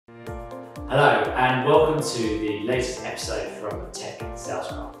Hello and welcome to the latest episode from Tech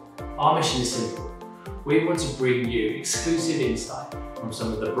Salescraft. Our mission is simple. We want to bring you exclusive insight from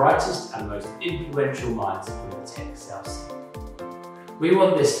some of the brightest and most influential minds in the tech sales scene. We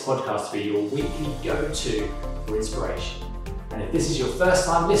want this podcast to be your weekly go-to for inspiration. And if this is your first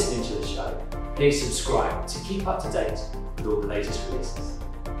time listening to the show, please subscribe to keep up to date with all the latest releases.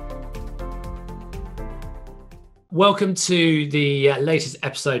 Welcome to the latest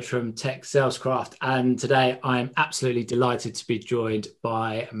episode from Tech Salescraft, and today I am absolutely delighted to be joined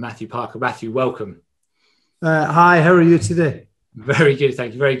by Matthew Parker. Matthew, welcome. Hi, how are you today? Very good,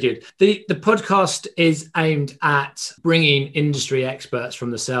 thank you, very good. The podcast is aimed at bringing industry experts from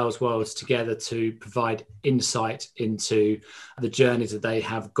the sales world together to provide insight into the journeys that they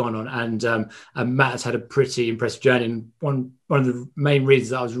have gone on. And Matt has had a pretty impressive journey. And one of the main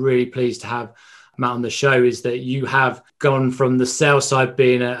reasons that I was really pleased to have Matt on the show is that you have gone from the sales side,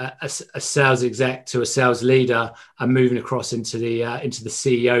 being a sales exec, to a sales leader, and moving across into the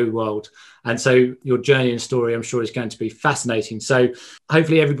CEO world. And so your journey and story, I'm sure, is going to be fascinating. So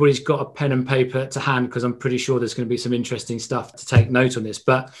hopefully everybody's got a pen and paper to hand, because I'm pretty sure there's going to be some interesting stuff to take note on this.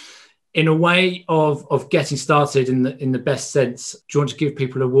 But in a way of getting started in the best sense, do you want to give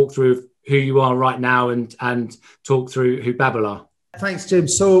people a walkthrough of who you are right now and talk through who Babel are? Thanks,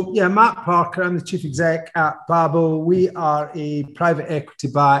 James. So, Matt Parker, I'm the Chief Exec at Babel. We are a private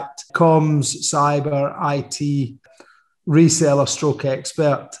equity-backed comms, cyber, IT reseller stroke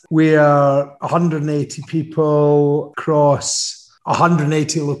expert. We are 180 people across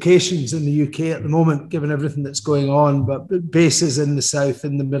 180 locations in the UK at the moment, given everything that's going on, but bases in the south,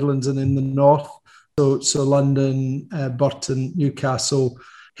 in the Midlands and in the north. So London, Burton, Newcastle,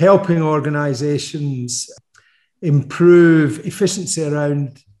 helping organisations improve efficiency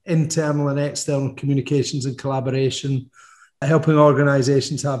around internal and external communications and collaboration, helping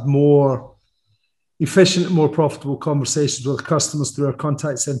organizations have more efficient and more profitable conversations with customers through our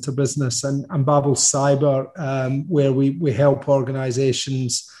contact center business, and Babel Cyber, where we help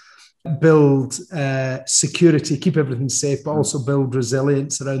organizations build security, keep everything safe, but also build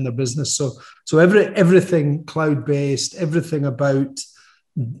resilience around their business. So everything cloud-based, everything about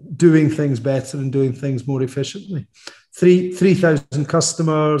doing things better and doing things more efficiently. 3,000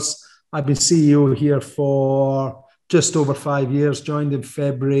 customers. I've been CEO here for just over 5 years, joined in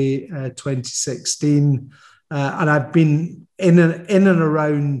February 2016. And I've been in and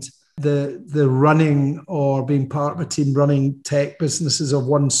around the running or being part of a team running tech businesses of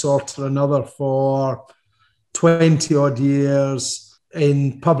one sort or another for 20 odd years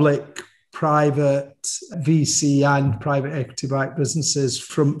in public, private, VC and private equity-backed businesses,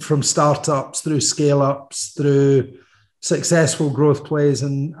 from startups through scale-ups, through successful growth plays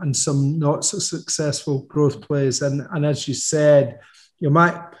and some not so successful growth plays. And as you said,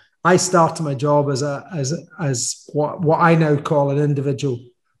 I started my job as what I now call an individual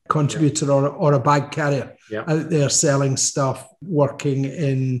contributor or a bag carrier out there selling stuff, working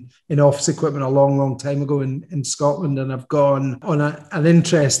in office equipment a long time ago in Scotland. And I've gone on an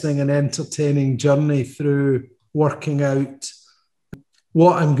interesting and entertaining journey through working out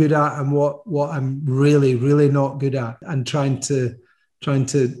what I'm good at and what I'm really not good at, and trying to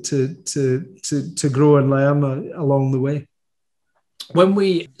grow and learn along the way. When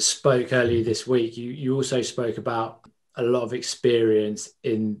we spoke earlier this week, you also spoke about a lot of experience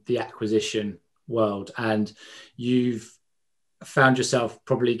in the acquisition world, and you've found yourself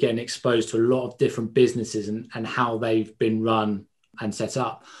probably getting exposed to a lot of different businesses and how they've been run and set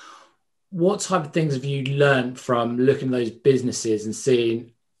up. What type of things have you learned from looking at those businesses and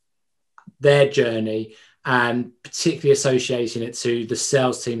seeing their journey, and particularly associating it to the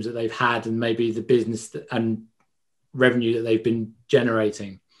sales teams that they've had and maybe the business and revenue that they've been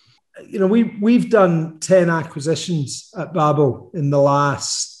generating? We've done 10 acquisitions at Babel in the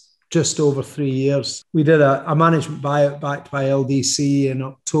last just over 3 years. We did a management buyout backed by LDC in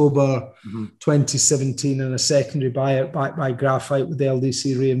October 2017, and a secondary buyout backed by Graphite, with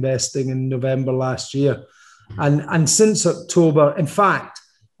LDC reinvesting in November last year. And since October, in fact,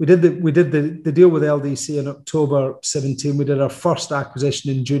 we did the deal with LDC in October 17. We did our first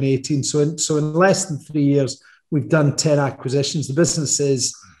acquisition in June 18. So in less than 3 years, we've done 10 acquisitions. The business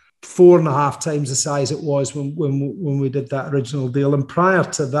is 4.5 times the size it was when we did that original deal. And prior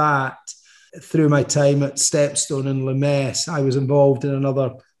to that, through my time at Stepstone and Lumess, I was involved in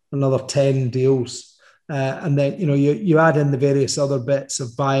another 10 deals. And then, you add in the various other bits of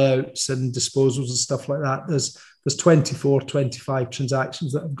buyouts and disposals and stuff like that. There's 24, 25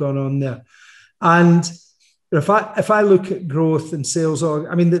 transactions that have gone on there. And if I look at growth and sales,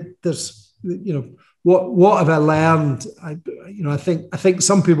 there's, what have I learned? I think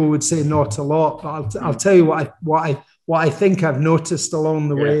some people would say not a lot, but I'll tell you what I think I've noticed along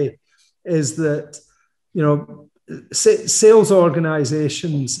the way is that, sales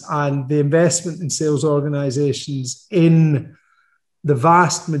organizations and the investment in sales organizations in the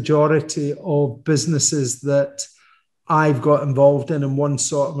vast majority of businesses that I've got involved in one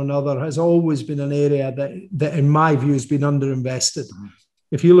sort or another has always been an area that in my view has been underinvested. Mm-hmm.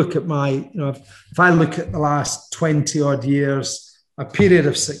 If you look at if I look at the last 20 odd years, a period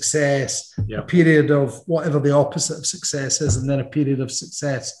of success, a period of whatever the opposite of success is, and then a period of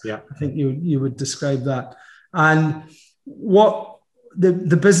success, I think you would describe that. And what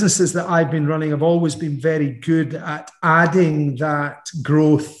the businesses that I've been running have always been very good at adding that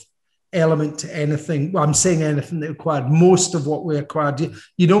growth element to anything. Well, I'm saying anything that acquired. Most of what we acquired,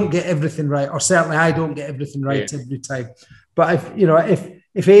 you don't get everything right, or certainly I don't get everything right every time. But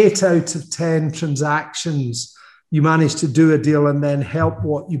if 8 out of 10 transactions you manage to do a deal and then help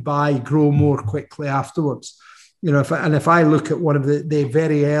what you buy grow more quickly afterwards. If I look at one of the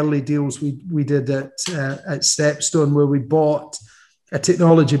very early deals we did at Stepstone, where we bought a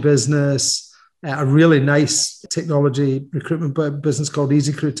technology business, a really nice technology recruitment business called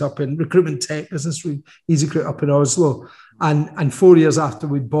EasyCruit recruitment tech business, EasyCruit up in Oslo, and 4 years after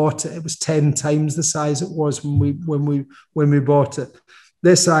we bought it, it was 10 times the size it was when we bought it.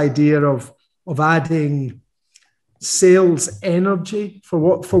 This idea of adding sales energy, for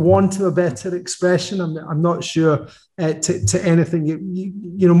want of a better expression, I'm not sure to anything.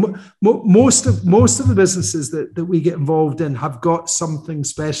 Most of the businesses that we get involved in have got something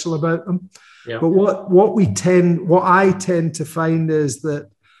special about them. Yeah. But what I tend to find is that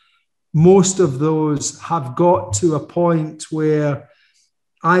most of those have got to a point where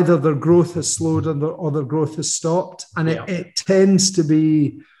either their growth has slowed or their growth has stopped, and it tends to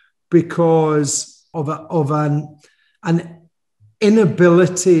be because of an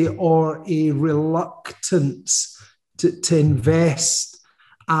inability or a reluctance to invest,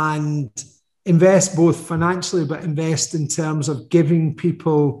 and invest both financially, but invest in terms of giving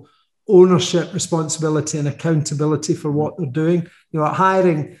people ownership, responsibility, and accountability for what they're doing.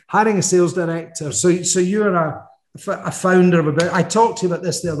 Hiring a sales director. So you're a founder of a business. I talked to you about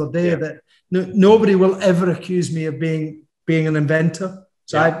this the other day, that nobody will ever accuse me of being an inventor.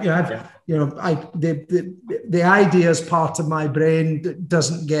 So the ideas part of my brain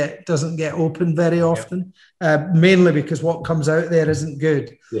doesn't get opened very often, mainly because what comes out there isn't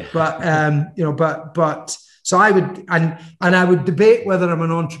good. Yeah. But so I would and I would debate whether I'm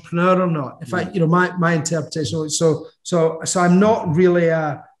an entrepreneur or not. If my interpretation. So I'm not really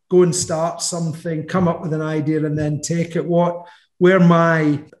go and start something, come up with an idea, and then take it. Where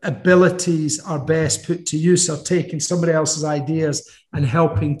my abilities are best put to use are taking somebody else's ideas and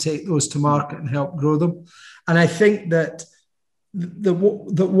helping take those to market and help grow them. And I think that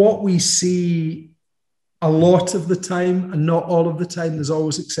what we see a lot of the time, and not all of the time, there's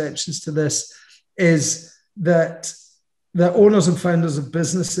always exceptions to this, is that the owners and founders of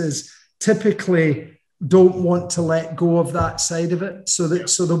businesses typically don't want to let go of that side of it. So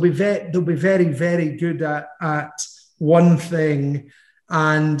they'll be very, very good at one thing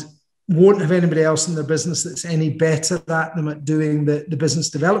and won't have anybody else in their business that's any better at them at doing the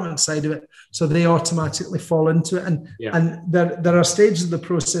business development side of it. So they automatically fall into it. And there are stages of the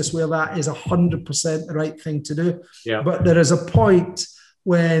process where that is 100% the right thing to do. Yeah. But there is a point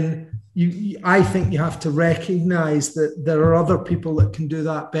when I think you have to recognize that there are other people that can do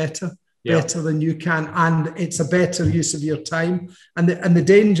that better than you can, and it's a better use of your time. And the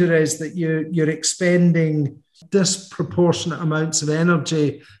danger is that you're expending disproportionate amounts of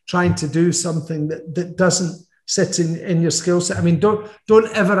energy trying to do something that doesn't sit in your skill set. I mean, don't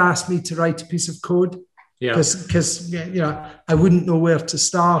ever ask me to write a piece of code, because I wouldn't know where to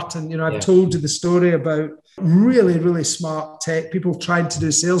start. And I've told you the story about really, really smart tech people trying to do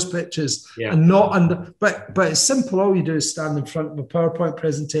sales pitches and not under, but it's simple. All you do is stand in front of a PowerPoint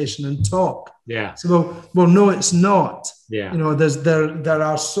presentation and talk. Yeah. So well, no, it's not. Yeah. There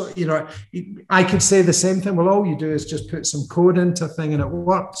are I could say the same thing. Well, all you do is just put some code into a thing and it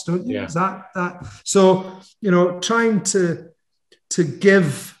works, don't you? Yeah. Is that? So trying to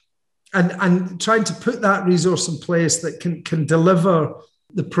give and trying to put that resource in place that can deliver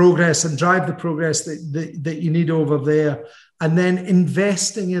the progress and drive the progress that you need over there, and then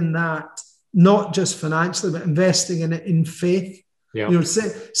investing in that, not just financially, but investing in it in faith. Yeah.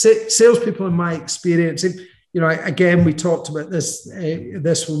 Salespeople, in my experience, again, we talked about this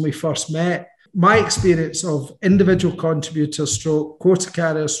when we first met. My experience of individual contributors, stroke quota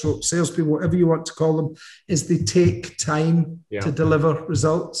carriers, stroke salespeople, whatever you want to call them, is they take time to deliver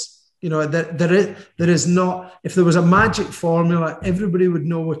results. There is not, if there was a magic formula, everybody would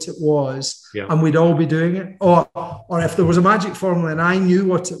know what it was, and we'd all be doing it. Or if there was a magic formula and I knew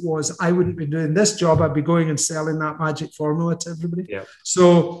what it was, I wouldn't be doing this job. I'd be going and selling that magic formula to everybody.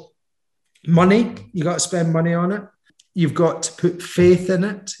 So money, you got to spend money on it. You've got to put faith in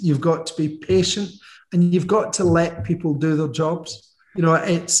it. You've got to be patient, and you've got to let people do their jobs.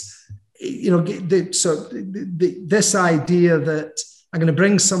 This idea that I'm going to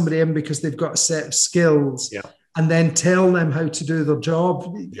bring somebody in because they've got a set of skills and then tell them how to do their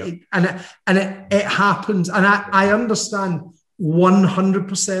job. It happens. And I understand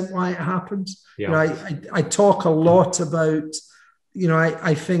 100% why it happens. I talk a lot about,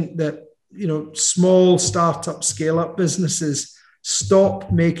 I think that, small startup, scale-up businesses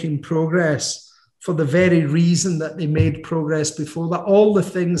stop making progress for the very reason that they made progress before that. All the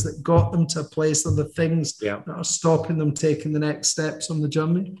things that got them to a place are the things that are stopping them taking the next steps on the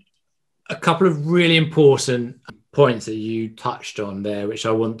journey. A couple of really important points that you touched on there, which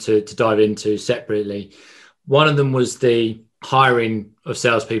I want to dive into separately. One of them was the hiring of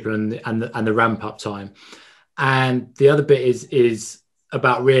salespeople and the ramp up time. And the other bit is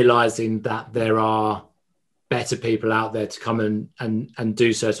about realizing that there are better people out there to come and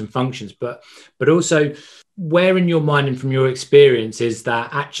do certain functions, but also where in your mind and from your experience is that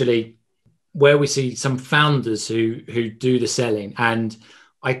actually where we see some founders who do the selling, and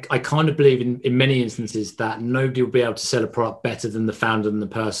I kind of believe in many instances that nobody will be able to sell a product better than the founder and the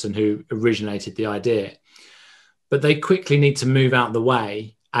person who originated the idea, but they quickly need to move out of the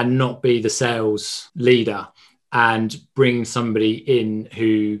way and not be the sales leader and bring somebody in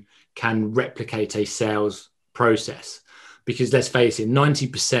who can replicate a sales process. Because let's face it,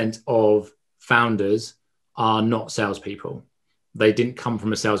 90% of founders are not salespeople. They didn't come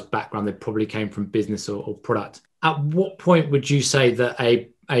from a sales background. They probably came from business or product. At what point would you say that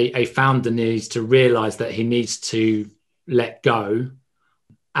a founder needs to realize that he needs to let go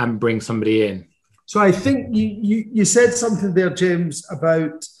and bring somebody in? So I think you said something there, James,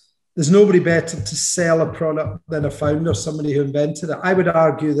 about there's nobody better to sell a product than a founder, somebody who invented it. I would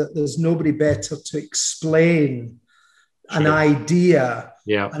argue that there's nobody better to explain an idea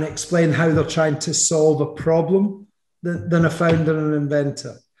and explain how they're trying to solve a problem than a founder and an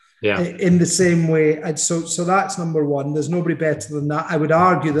inventor. In the same way. And so that's number one. There's nobody better than that. I would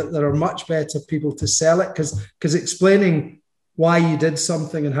argue that there are much better people to sell it because explaining why you did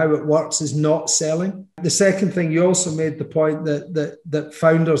something and how it works is not selling. The second thing, you also made the point that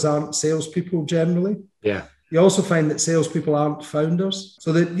founders aren't salespeople generally. You also find that salespeople aren't founders.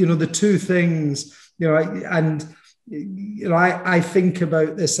 So that, the two things, I think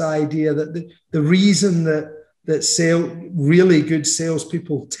about this idea that the reason that really good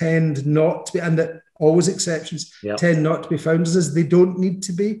salespeople tend not to be, and that always exceptions tend not to be founders, is they don't need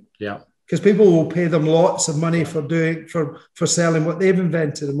to be. Because people will pay them lots of money for selling what they've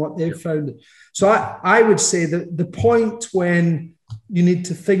invented and what they've founded. So I would say that the point when you need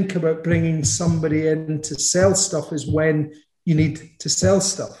to think about bringing somebody in to sell stuff is when you need to sell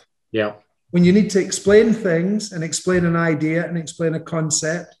stuff. When you need to explain things and explain an idea and explain a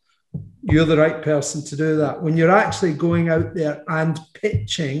concept, you're the right person to do that. When you're actually going out there and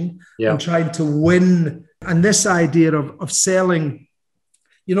pitching and trying to win, and this idea of selling,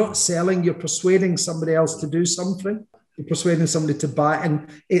 you're not selling, you're persuading somebody else to do something. You're persuading somebody to buy, and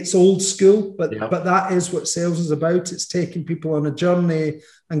it's old school, but that is what sales is about. It's taking people on a journey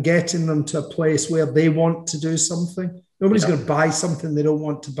and getting them to a place where they want to do something. Nobody's going to buy something they don't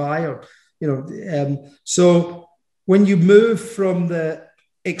want to buy, so when you move from the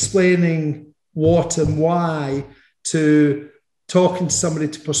explaining what and why to talking to somebody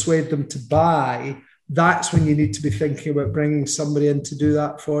to persuade them to buy, that's when you need to be thinking about bringing somebody in to do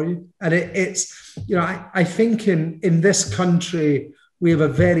that for you. And it's, I think in this country, we have a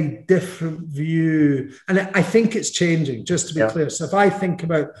very different view. And I think it's changing, just to be clear. So if I think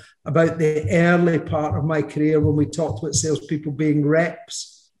about the early part of my career, when we talked about salespeople being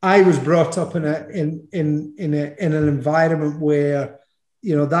reps, I was brought up in an environment where,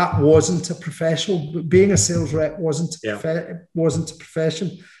 that wasn't a professional. Being a sales rep wasn't a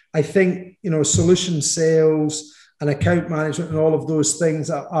profession. I think, solution sales and account management and all of those things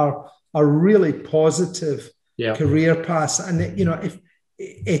are really positive career paths. And, if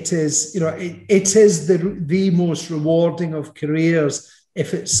it is, it is the most rewarding of careers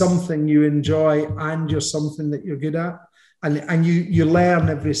if it's something you enjoy and you're something that you're good at. And you learn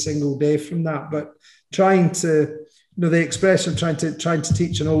every single day from that. But trying to, the expression trying to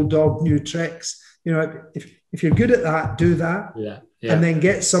teach an old dog new tricks, if you're good at that, do that. And then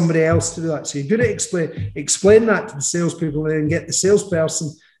get somebody else to do that. So you're good at explain that to the salespeople and then get the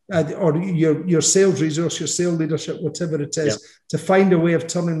salesperson or your sales resource, your sales leadership, whatever it is, to find a way of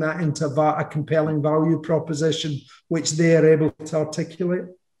turning that into a compelling value proposition, which they are able to articulate.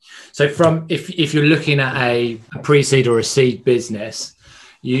 So if you're looking at a pre-seed or a seed business,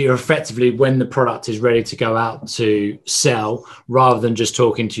 you're effectively, when the product is ready to go out to sell, rather than just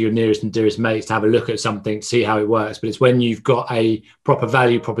talking to your nearest and dearest mates to have a look at something, see how it works. But it's when you've got a proper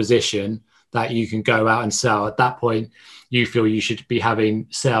value proposition that you can go out and sell. At that point, you feel you should be having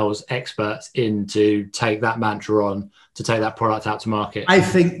sales experts in to take that mantra on, to take that product out to market. I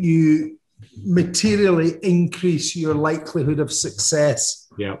think you materially increase your likelihood of success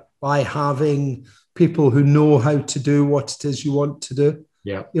by having people who know how to do what it is you want to do.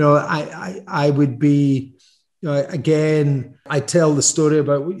 Yeah. I would be, again, I tell the story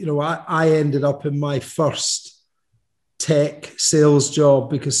about, I ended up in my first tech sales job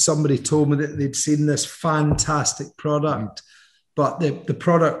because somebody told me that they'd seen this fantastic product, but the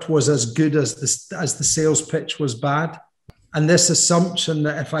product was as good as the sales pitch was bad. And this assumption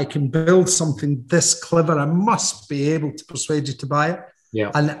that if I can build something this clever, I must be able to persuade you to buy it.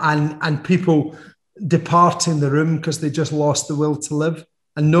 Yeah. And people departing the room because they just lost the will to live,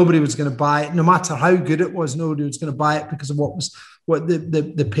 and nobody was going to buy it, no matter how good it was. Nobody was going to buy it because of what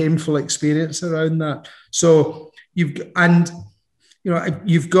the painful experience around that. So you've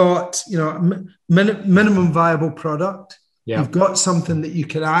got minimum viable product. Yeah. You've got something that you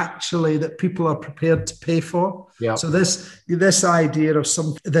can actually, that people are prepared to pay for. Yeah. So this idea of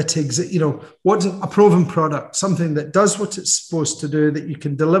something that exists, what's a proven product, something that does what it's supposed to do, that you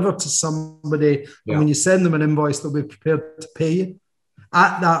can deliver to somebody, and when you send them an invoice, they'll be prepared to pay you.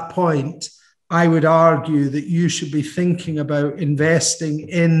 At that point, I would argue that you should be thinking about investing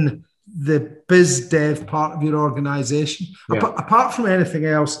in the biz dev part of your organization. Yeah. Apart from anything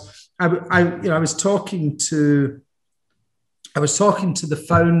else, I was talking to the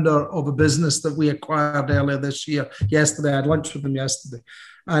founder of a business that we acquired earlier this year. Yesterday, I had lunch with them yesterday,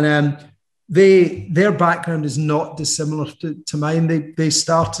 and their background is not dissimilar to mine. They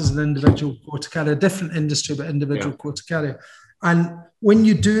start as an individual quota carrier, different industry, but individual quota carrier. And when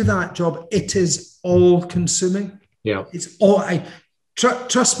you do that job, it is all consuming. Yeah, it's all.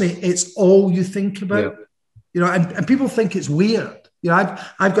 Trust me, it's all you think about. Yeah. And people think it's weird.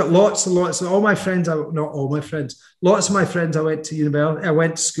 I've got lots and lots of all my friends. Not all my friends. Lots of my friends I went to university. I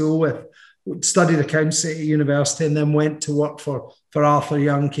went to school with, studied accountancy at university, and then went to work for Arthur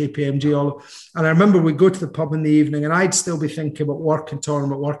Young, KPMG. And I remember we'd go to the pub in the evening, and I'd still be thinking about work and talking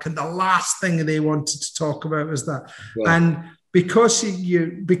about work. And the last thing they wanted to talk about was that. Yeah. And because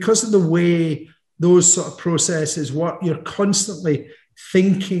of the way those sort of processes work, you're constantly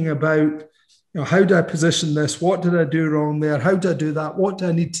thinking about, how do I position this? What did I do wrong there? How do I do that? What do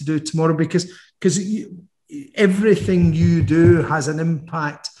I need to do tomorrow? Because everything you do has an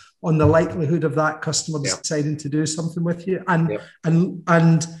impact on the likelihood of that customer deciding to do something with you. And I'm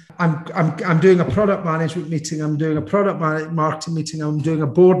doing a product management meeting. I'm doing a product marketing meeting. I'm doing a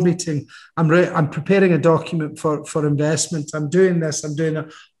board meeting. I'm preparing a document for investment. I'm doing this. I'm doing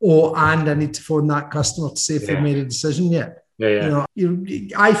that. And I need to phone that customer to see if they've made a decision yet. Yeah.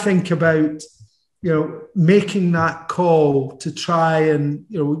 I think about making that call to try and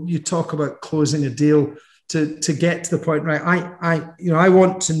you talk about closing a deal. To get to the point, right? I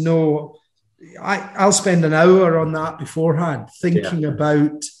want to know. I'll spend an hour on that beforehand, thinking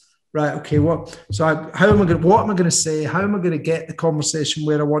about, right? Okay, what am I going to say? How am I going to get the conversation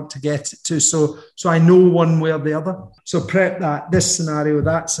where I want to get it to? So I know one way or the other. So prep this scenario,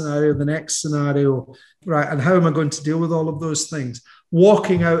 that scenario, the next scenario, right? And how am I going to deal with all of those things?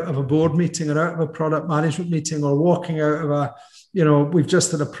 Walking out of a board meeting or out of a product management meeting, or walking out of we've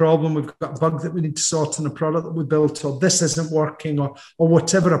just had a problem, we've got a bug that we need to sort in a product that we built, or this isn't working, or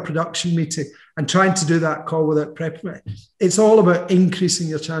whatever, a production meeting, and trying to do that call without prepping it. It's all about increasing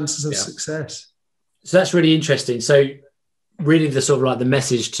your chances of success. So that's really interesting. So really the sort of like the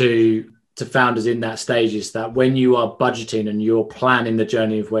message to founders in that stage is that when you are budgeting and you're planning the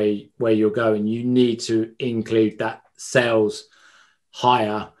journey of where you're going, you need to include that sales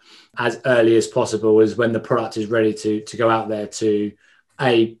hire as early as possible, as when the product is ready to go out there, to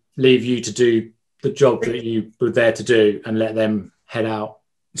leave you to do the job that you were there to do and let them head out.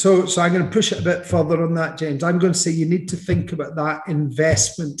 So I'm going to push it a bit further on that, James. I'm going to say you need to think about that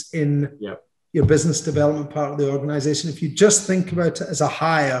investment in your business development part of the organization. If you just think about it as a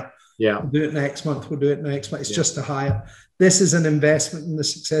hire, we'll do it next month, we'll do it next month. It's just a hire. This is an investment in the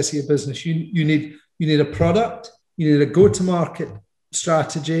success of your business. You need a product, you need a go-to-market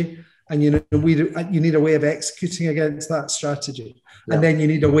strategy, and you need a way of executing against that strategy. And then you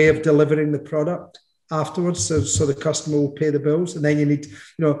need a way of delivering the product. afterwards, so the customer will pay the bills, and then you need,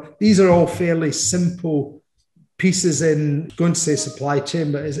 these are all fairly simple pieces in, I'm going to say supply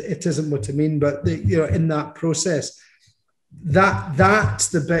chain, but it isn't what I mean. But in that process, that's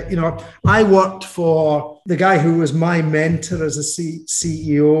the bit. I worked for the guy who was my mentor as a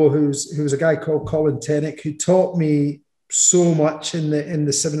CEO, who was a guy called Colin Tennick, who taught me so much in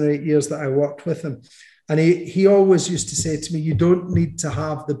the 7 or 8 years that I worked with him. And he always used to say to me, you don't need to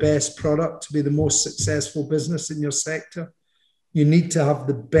have the best product to be the most successful business in your sector. You need to have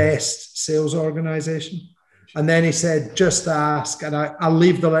the best sales organization. And then he said, just ask. And I'll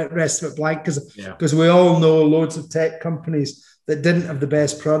leave the rest of it blank because we all know loads of tech companies that didn't have the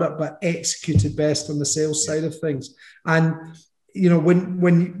best product, but executed best on the sales side of things. And,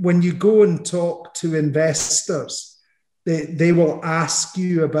 when you go and talk to investors, they will ask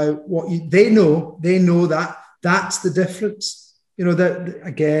you about what they know that that's the difference. That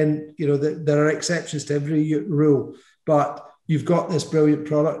again, there are exceptions to every rule, but you've got this brilliant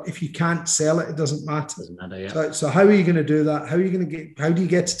product. If you can't sell it, it doesn't matter. Doesn't matter, yeah. So how are you going to do that? How do you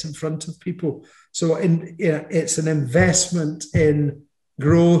get it in front of people? So it's an investment in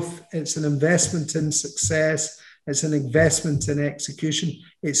growth. It's an investment in success. It's an investment in execution.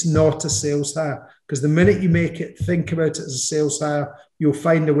 It's not a sales hire, because the minute you think about it as a sales hire, you'll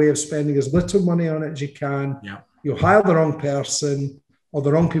find a way of spending as little money on it as you can. Yeah. You'll hire the wrong person or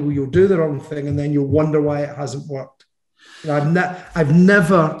the wrong people. You'll do the wrong thing, and then you'll wonder why it hasn't worked. I've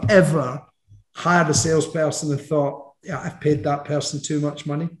never ever hired a salesperson and thought, I've paid that person too much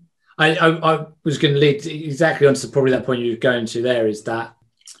money. I was going to lead exactly onto probably that point you were going to there, is that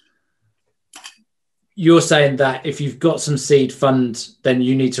you're saying that if you've got some seed fund, then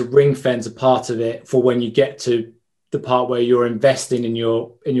you need to ring fence a part of it for when you get to the part where you're investing in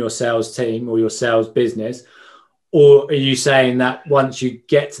your sales team or your sales business. Or are you saying that once you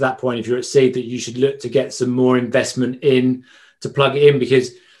get to that point, if you're at seed, that you should look to get some more investment in to plug it in?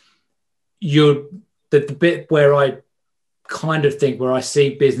 Because the bit where I kind of think where I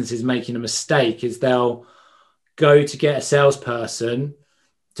see businesses making a mistake is they'll go to get a salesperson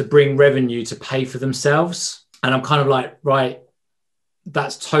to bring revenue to pay for themselves. And I'm kind of like, right,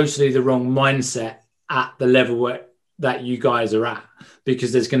 that's totally the wrong mindset at the level that you guys are at,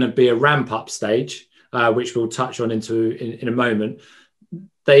 because there's going to be a ramp up stage, which we'll touch on in a moment.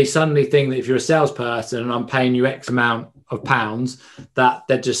 They suddenly think that if you're a salesperson and I'm paying you X amount of pounds, that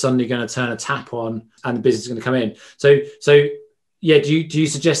they're just suddenly going to turn a tap on and the business is going to come in. So yeah, do you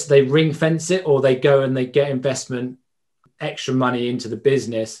suggest they ring fence it, or they go and they get investment, extra money into the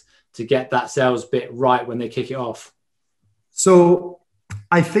business to get that sales bit right when they kick it off? So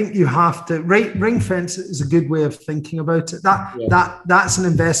I think you have to ring fence it is a good way of thinking about it. That's an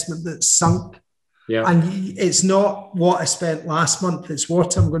investment that's sunk. Yeah. And it's not what I spent last month, it's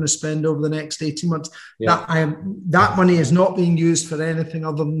what I'm going to spend over the next 18 months. Yeah. That money is not being used for anything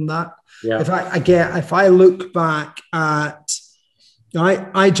other than that. Yeah. If I look back at,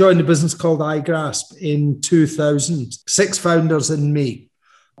 I joined a business called iGrasp in 2000, 6 founders and me.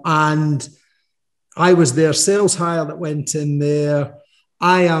 And I was their sales hire that went in there.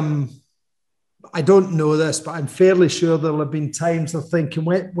 I don't know this, but I'm fairly sure there'll have been times they're thinking,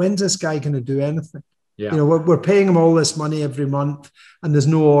 when's this guy going to do anything? Yeah. We're paying him all this money every month and there's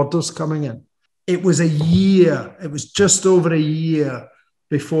no orders coming in. It was just over a year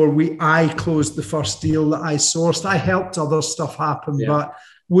before I closed the first deal that I sourced. I helped other stuff happen, but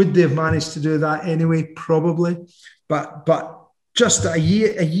would they have managed to do that anyway? Probably. But just a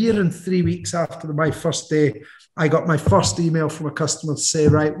year and 3 weeks after my first day, I got my first email from a customer to say,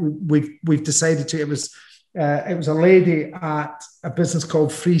 right, we've decided to. It was a lady at a business called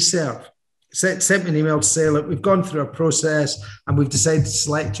FreeServe. Sent me an email to say, look, we've gone through a process and we've decided to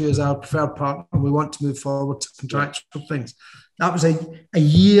select you as our preferred partner and we want to move forward to contractual things. That was a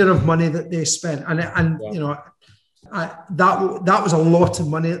year of money that they spent, and that was a lot of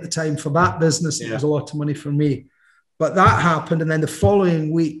money at the time for that business. It was a lot of money for me, but that happened, and then the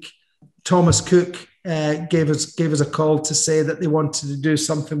following week, Thomas Cook gave us a call to say that they wanted to do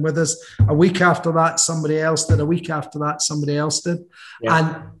something with us. A week after that, somebody else did. A week after that, somebody else did,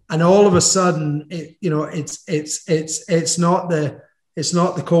 and all of a sudden, it's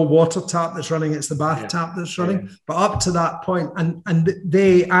not the cold water tap that's running, it's the bath tap that's running. But up to that point, and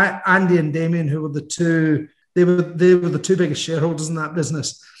they, Andy and Damien, who were the two biggest shareholders in that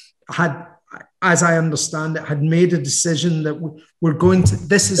business, had, as I understand it, had made a decision that we're going to,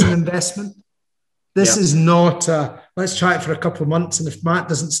 this is an investment. This is not let's try it for a couple of months, and if Matt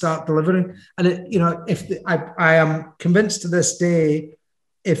doesn't start delivering, and I am convinced to this day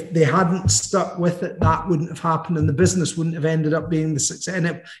if they hadn't stuck with it, that wouldn't have happened, and the business wouldn't have ended up being the success.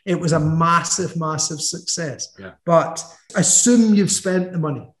 And it was a massive, massive success. Yeah. But assume you've spent the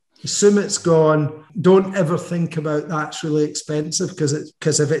money. Assume it's gone. Don't ever think about that's really expensive,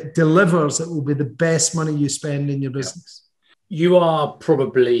 because if it delivers, it will be the best money you spend in your business. You are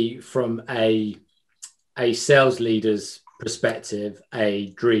probably, from a sales leader's perspective, a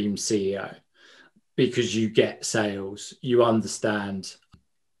dream CEO, because you get sales, you understand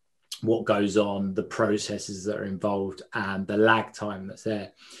what goes on, the processes that are involved, and the lag time that's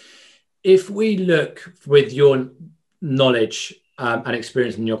there. If we look with your knowledge and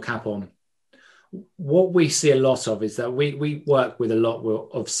experience and your cap on, what we see a lot of is that we work with a lot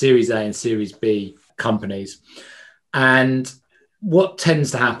of Series A and Series B companies. And what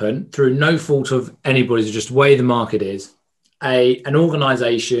tends to happen, through no fault of anybody's, just the way the market is, an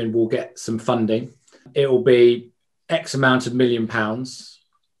organization will get some funding. It will be X amount of £1 million.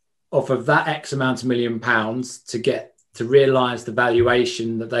 Off of that X amount of £1 million to realize the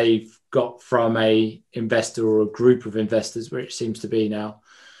valuation that they've got from a investor or a group of investors, where it seems to be now,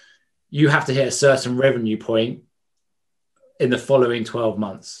 you have to hit a certain revenue point in the following 12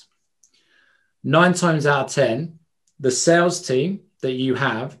 months. 9 times out of 10, the sales team that you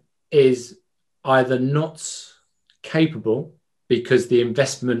have is either not capable because the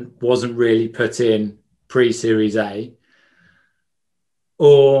investment wasn't really put in pre-Series A,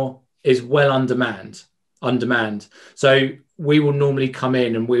 or is well on demand. So we will normally come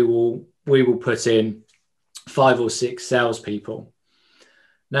in and we will put in 5 or 6 salespeople.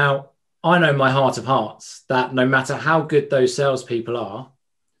 Now, I know my heart of hearts that no matter how good those salespeople are,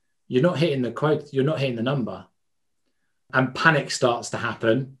 you're not hitting the quote, you're not hitting the number. And panic starts to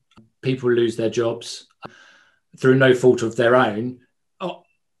happen. People lose their jobs through no fault of their own,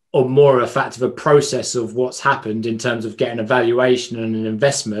 or more a fact of a process of what's happened in terms of getting a valuation and an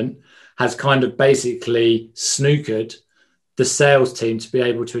investment has kind of basically snookered the sales team to be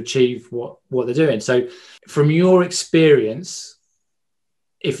able to achieve what they're doing. So from your experience,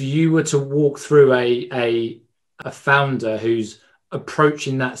 if you were to walk through a founder who's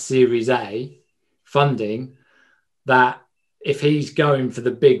approaching that Series A funding, that if he's going for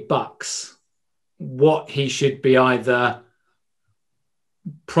the big bucks, what he should be either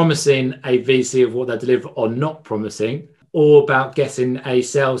promising a VC of what they deliver or not promising, or about getting a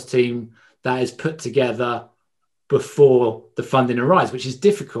sales team that is put together before the funding arrives, which is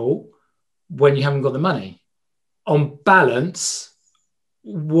difficult when you haven't got the money. On balance,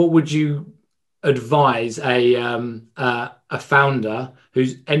 what would you advise a founder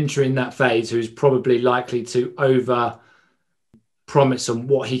who's entering that phase, who's probably likely to over promise on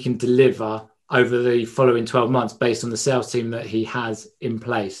what he can deliver over the following 12 months based on the sales team that he has in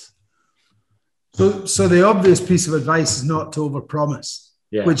place? So the obvious piece of advice is not to overpromise,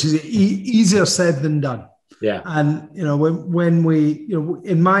 which is easier said than done. Yeah. And when we,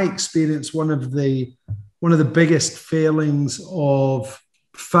 in my experience, one of the biggest failings of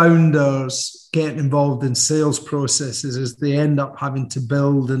founders getting involved in sales processes is they end up having to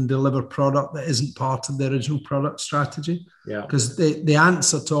build and deliver product that isn't part of the original product strategy. Yeah. Because the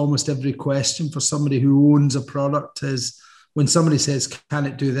answer to almost every question for somebody who owns a product is, when somebody says, can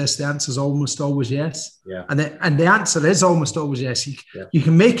it do this? The answer is almost always yes. Yeah. And the answer is almost always yes. You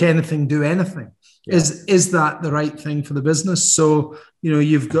can make anything do anything. Yeah. Is that the right thing for the business? So,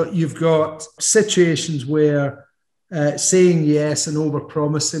 you've got situations where saying yes and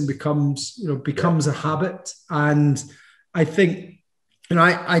over-promising becomes a habit. And I think,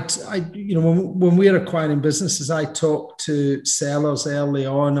 when we're acquiring businesses, I talk to sellers early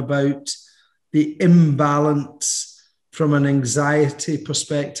on about the imbalance from an anxiety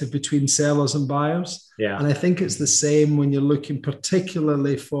perspective between sellers and buyers. Yeah. And I think it's the same when you're looking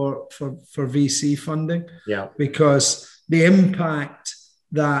particularly for VC funding. Yeah. Because the impact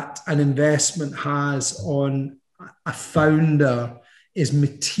that an investment has on a founder is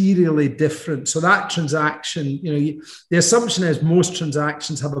materially different. So that transaction, the assumption is most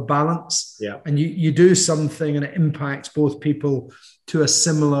transactions have a balance. Yeah. And you do something and it impacts both people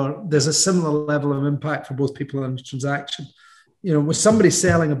there's a similar level of impact for both people in the transaction. With somebody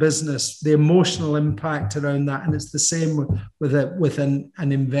selling a business, the emotional impact around that, and it's the same with an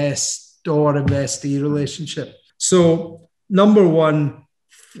investor-investee relationship. So number one,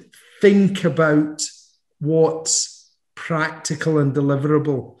 think about what's practical and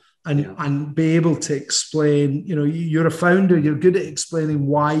deliverable, and be able to explain. You're a founder, you're good at explaining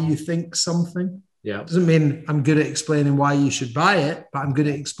why you think something. Yeah. Doesn't mean I'm good at explaining why you should buy it, but I'm good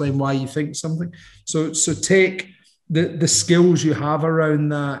at explaining why you think something. So take the skills you have around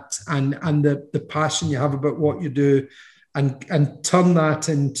that and the passion you have about what you do, and turn that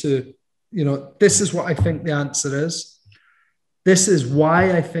into, this is what I think the answer is. This is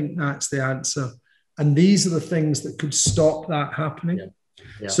why I think that's the answer. And these are the things that could stop that happening. Yeah.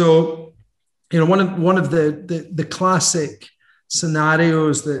 Yeah. So, one of the classic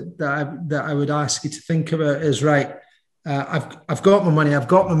scenarios that I would ask you to think about is, right, I've got my money, I've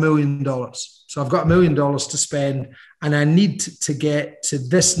got my $1 million. So I've got $1 million to spend, and I need to get to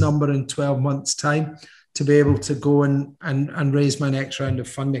this number in 12 months' time to be able to go and raise my next round of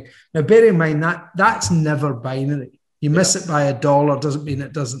funding. Now, bear in mind that's never binary. You miss it by $1 doesn't mean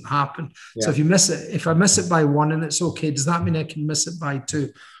it doesn't happen. Yeah. So if I miss it by 1 and it's okay, does that mean I can miss it by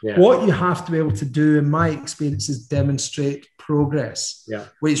 2? Yeah. What you have to be able to do, in my experience, is demonstrate progress. Yeah.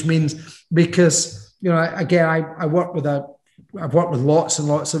 Which means, because again, I've worked with lots and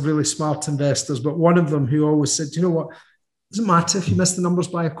lots of really smart investors, but one of them who always said, you know what, it doesn't matter if you miss the numbers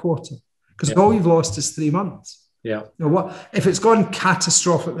by a quarter, because all you've lost is 3 months. Yeah. What if it's gone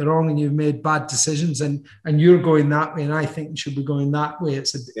catastrophically wrong and you've made bad decisions and you're going that way and I think you should be going that way?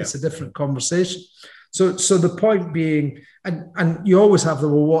 It's a different conversation. So the point being, and you always have the,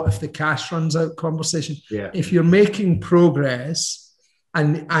 well, what if the cash runs out conversation? Yeah. If you're making progress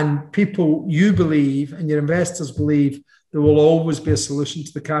and people, you believe, and your investors believe, there will always be a solution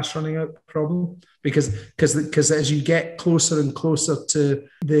to the cash running out problem, because as you get closer and closer to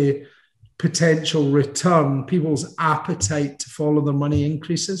the potential return, people's appetite to follow their money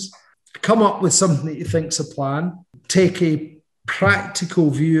increases. Come up with something that you think's a plan. Take a practical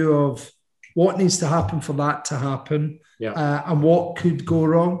view of what needs to happen for that to happen, and what could go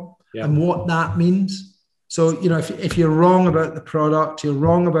wrong, and what that means. So, if you're wrong about the product, you're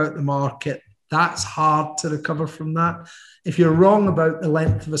wrong about the market, that's hard to recover from that. If you're wrong about the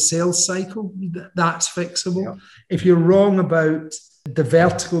length of a sales cycle, that's fixable. Yeah. If you're wrong about the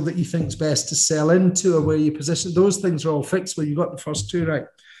vertical that you think is best to sell into or where you position, those things are all fixable. You got the first two right.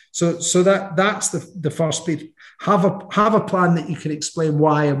 So that's the first piece. Have a plan that you can explain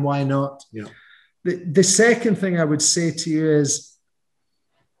why and why not. Yeah. The second thing I would say to you is,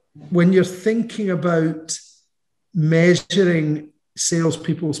 when you're thinking about measuring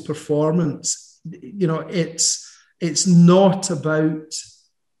salespeople's performance, it's not about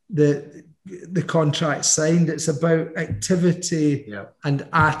the contract signed. It's about activity and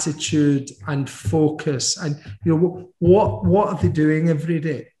attitude and focus, and what are they doing every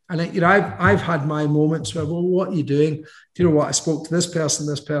day? And I've had my moments where, well, what are you doing? Do you know what? I spoke to this person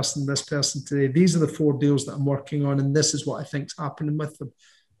today. These are the 4 deals that I'm working on, and this is what I think's happening with them.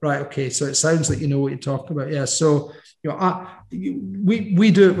 Right? Okay. So it sounds like you know what you're talking about. Yeah. So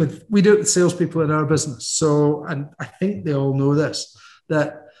we do it with salespeople in our business. So, and I think they all know this,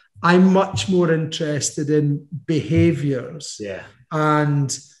 that I'm much more interested in behaviors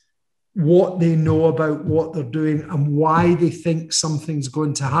and what they know about what they're doing and why they think something's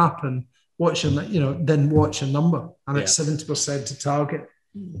going to happen. Then watch a number, and it's 70% to target.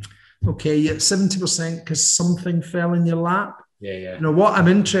 Okay, you're at 70% because something fell in your lap. Yeah. What I'm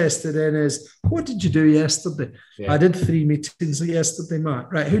interested in is, what did you do yesterday? Yeah. I did 3 meetings yesterday,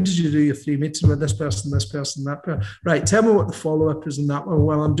 Matt. Right. Who did you do your 3 meetings with? This person, that person. Right. Tell me what the follow-up is in that one.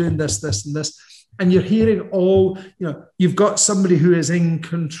 Well, I'm doing this, and this. And you're hearing all, you've got somebody who is in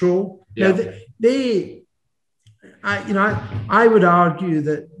control. Yeah. Now, I would argue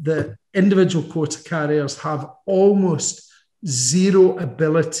that the individual quota carriers have almost zero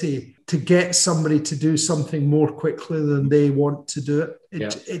ability to get somebody to do something more quickly than they want to do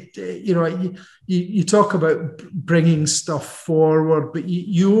it. You talk about bringing stuff forward, but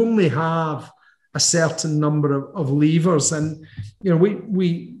you only have a certain number of levers. And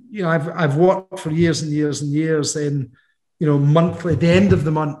I've worked for years and years and years in monthly, the end of the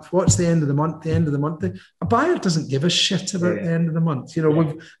month. What's the end of the month? The end of the month. A buyer doesn't give a shit about the end of the month.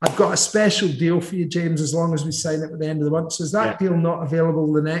 I've got a special deal for you, James, as long as we sign it at the end of the month. So is that deal not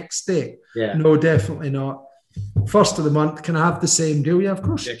available the next day? Yeah. No, definitely not. First of the month, can I have the same deal? Yeah, of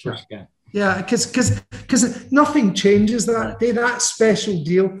course. Yeah, of course you can. Yeah, because nothing changes that day. That special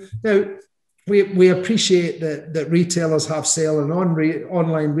deal. Now, we appreciate that retailers have sale and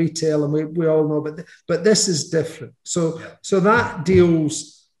online retail, and we all know, but this is different. So that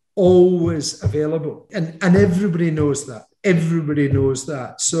deal's always available, and everybody knows that. Everybody knows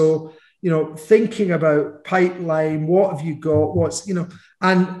that. So thinking about pipeline, what have you got?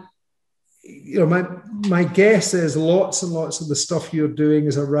 And my guess is lots and lots of the stuff you're doing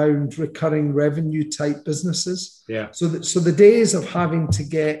is around recurring revenue type businesses. Yeah. So the days of having to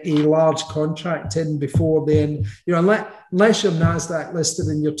get a large contract in before then, unless you're NASDAQ listed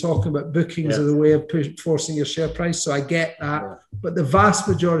and you're talking about bookings as a way of forcing your share price. So I get that. Yeah. But the vast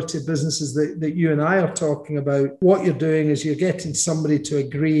majority of businesses that you and I are talking about, what you're doing is you're getting somebody to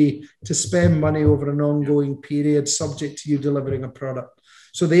agree to spend money over an ongoing period subject to you delivering a product.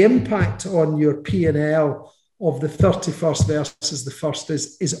 So the impact on your P&L of the 31st versus the first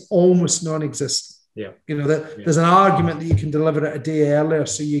is almost non-existent. Yeah. There's an argument that you can deliver it a day earlier,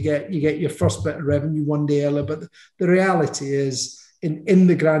 so you get your first bit of revenue one day earlier. But the reality is, in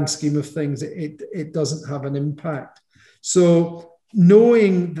the grand scheme of things, it doesn't have an impact. So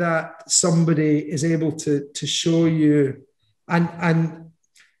knowing that somebody is able to show you, and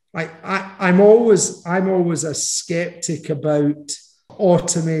I'm always a skeptic about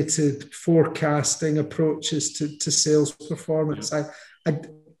automated forecasting approaches to sales performance. I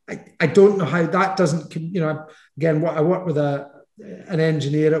don't know how that doesn't, again, I worked with an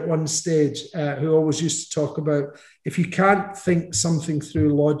engineer at one stage who always used to talk about, if you can't think something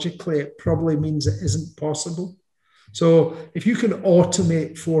through logically, it probably means it isn't possible. So if you can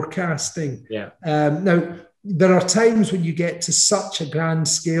automate forecasting, now there are times when you get to such a grand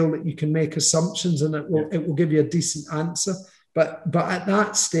scale that you can make assumptions and it will give you a decent answer. But at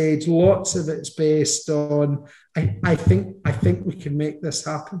that stage, lots of it's based on, I think we can make this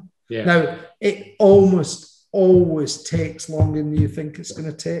happen. Yeah. Now, it almost always takes longer than you think it's going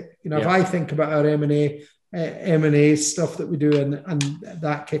to take. If I think about our M&A stuff that we do and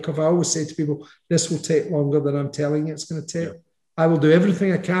that kickoff, I always say to people, this will take longer than I'm telling you it's going to take. Yeah. I will do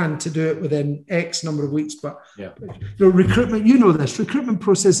everything I can to do it within X number of weeks. But recruitment, this recruitment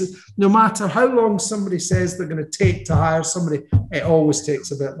processes, no matter how long somebody says they're going to take to hire somebody, it always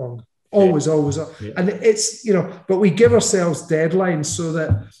takes a bit longer. Always. Yeah. And it's, but we give ourselves deadlines so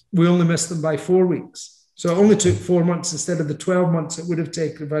that we only miss them by 4 weeks. So it only took 4 months instead of the 12 months it would have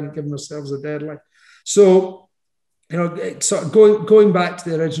taken if we hadn't given ourselves a deadline. So, sort of going back to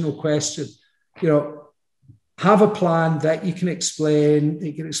the original question, have a plan that you can explain.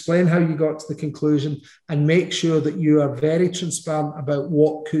 You can explain how you got to the conclusion and make sure that you are very transparent about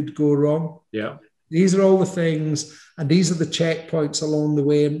what could go wrong. Yeah. These are all the things and these are the checkpoints along the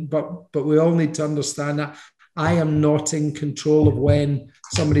way. But we all need to understand that I am not in control of when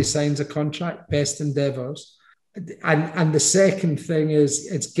somebody signs a contract, best endeavors. And the second thing is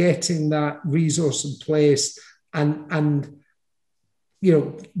it's getting that resource in place and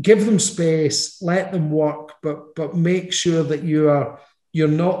give them space, let them work, but make sure that you're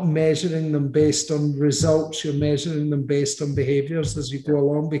not measuring them based on results. You're measuring them based on behaviors as you go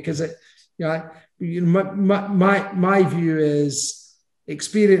along, because my view is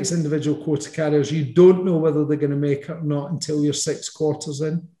experienced individual quota carriers, you don't know whether they're going to make it or not until you're 6 quarters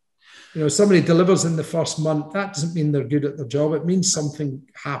in. Somebody delivers in the first month, that doesn't mean they're good at their job. It means something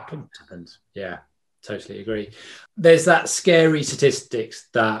happened. Yeah. Totally agree. There's that scary statistics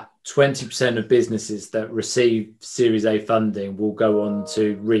that 20% of businesses that receive Series A funding will go on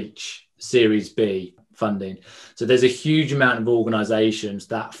to reach Series B funding. So there's a huge amount of organizations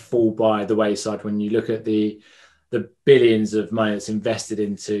that fall by the wayside when you look at the billions of money that's invested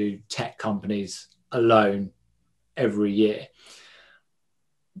into tech companies alone every year.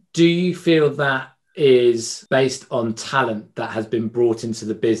 Do you feel that is based on talent that has been brought into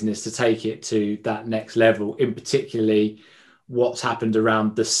the business to take it to that next level, in particularly what's happened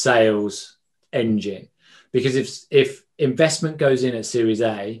around the sales engine? Because if investment goes in at Series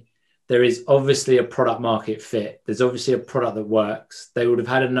A, there is obviously a product market fit. There's obviously a product that works. They would have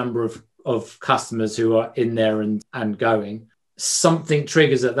had a number of customers who are in there and going. Something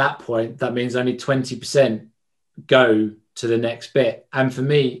triggers at that point. That means only 20% go to the next bit. And for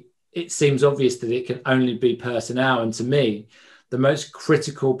me, it seems obvious that it can only be personnel. And to me, the most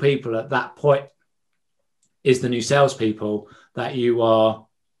critical people at that point is the new salespeople that you are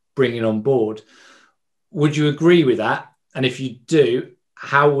bringing on board. Would you agree with that? And if you do,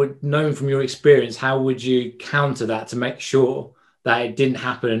 knowing from your experience, how would you counter that to make sure that it didn't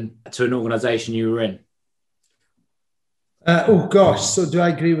happen to an organization you were in? So do I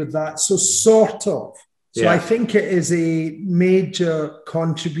agree with that? So sort of. So I think it is a major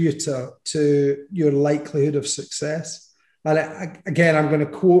contributor to your likelihood of success. And again, I'm going to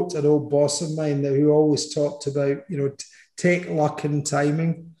quote an old boss of mine who always talked about, take luck and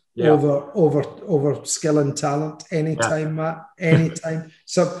timing over skill and talent. Anytime, Matt, anytime.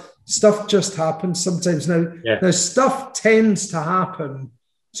 So stuff just happens sometimes. Now stuff tends to happen.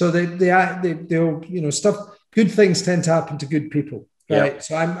 So they'll, stuff, good things tend to happen to good people. right? Yeah.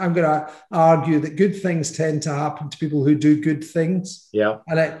 So I'm going to argue that good things tend to happen to people who do good things. Yeah.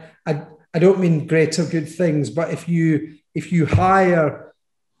 And I don't mean greater good things, but if you hire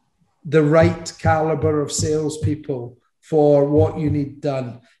the right caliber of salespeople for what you need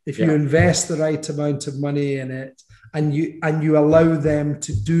done, if you invest the right amount of money in it, and you allow them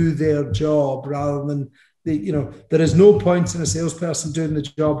to do their job rather than there is no point in a salesperson doing the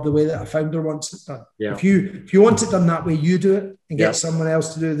job the way that a founder wants it done. Yeah. If you want it done that way, you do it and get someone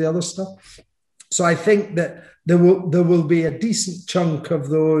else to do the other stuff. So I think that there will be a decent chunk of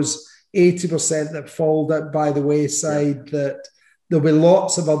those 80% that fall by the wayside, that there'll be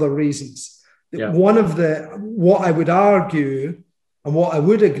lots of other reasons. One of what I would argue and what I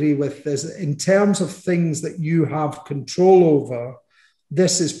would agree with is, in terms of things that you have control over,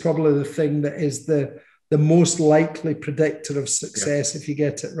 this is probably the thing that is the most likely predictor of success if you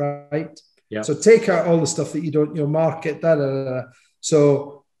get it right. Yeah. So take out all the stuff that you don't, market,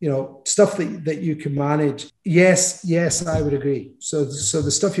 So, stuff that you can manage. Yes, I would agree. So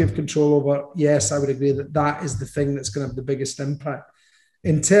the stuff you have control over, yes, I would agree that is the thing that's going to have the biggest impact.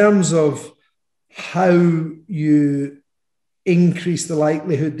 In terms of how you increase the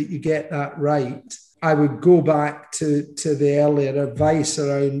likelihood that you get that right, I would go back to the earlier advice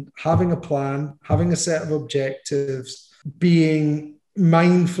around having a plan, having a set of objectives, being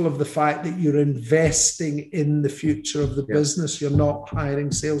mindful of the fact that you're investing in the future of the business. You're not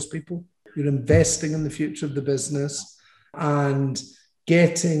hiring salespeople. You're investing in the future of the business, and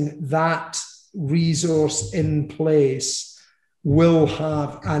getting that resource in place will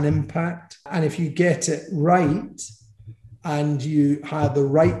have an impact. And if you get it right, and you have the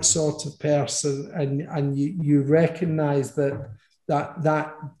right sort of person, and you recognize that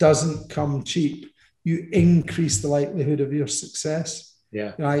doesn't come cheap, you increase the likelihood of your success.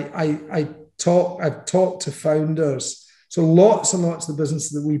 Yeah. I've talked to founders. So lots and lots of the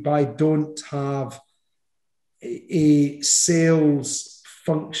businesses that we buy don't have a sales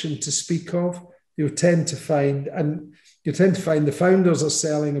function to speak of. You tend to find the founders are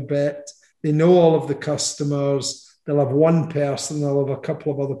selling a bit. They know all of the customers. They'll have one person, they'll have a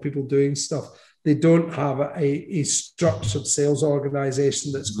couple of other people doing stuff. They don't have a structured sales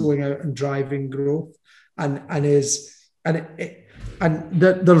organization that's going out and driving growth. And there's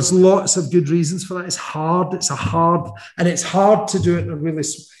lots of good reasons for that. It's hard to do it in a really,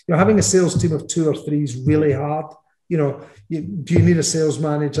 having a sales team of 2 or 3 is really hard. Do you need a sales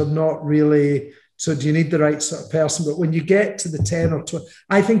manager? Not really. So do you need the right sort of person? But when you get to the 10 or 12,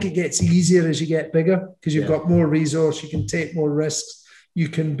 I think it gets easier as you get bigger, because you've got more resource, you can take more risks, you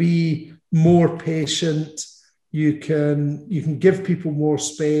can be more patient, you can give people more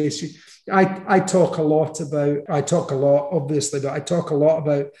space. I talk a lot, obviously, but I talk a lot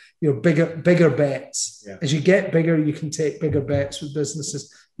about bigger bets. Yeah. As you get bigger, you can take bigger bets with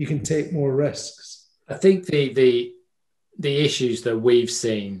businesses. You can take more risks. I think the issues that we've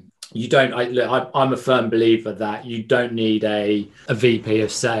seen, I'm a firm believer that you don't need a VP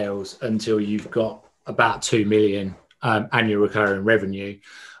of sales until you've got about 2 million annual recurring revenue.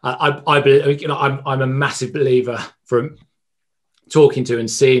 I believe, I'm a massive believer, from talking to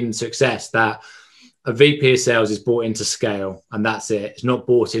and seeing success, that a VP of sales is brought into scale, and that's it. It's not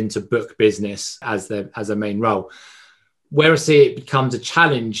brought into book business as a main role. Where I see it becomes a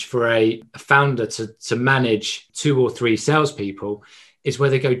challenge for a founder to manage 2 or 3 salespeople is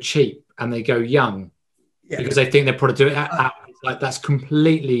where they go cheap and they go young, because they think they're probably doing it out. Like, that's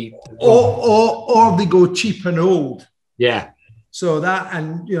completely or they go cheap and old. Yeah. So that,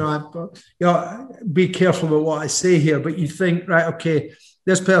 and be careful about what I say here, but you think, right, okay,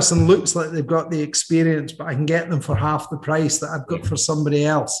 this person looks like they've got the experience, but I can get them for half the price that I've got for somebody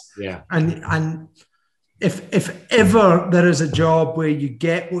else. Yeah. And if ever there is a job where you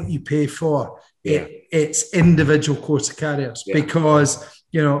get what you pay for, it's individual quota carriers, because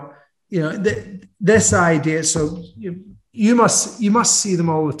this idea. So you must see them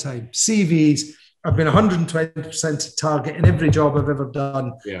all the time. CVs. I've been 120% target in every job I've ever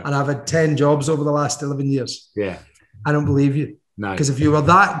done, and I've had 10 jobs over the last 11 years. Yeah, I don't believe you. No, because if you were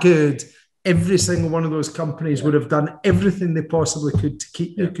that good, every single one of those companies would have done everything they possibly could to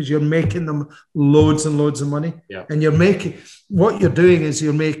keep you, because you're making them loads and loads of money. Yeah. And you're making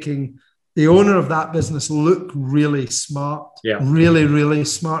the owner of that business look really smart, really, really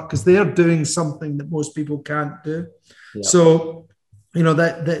smart, because they're doing something that most people can't do. Yeah. So,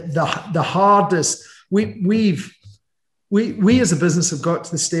 the hardest, we as a business have got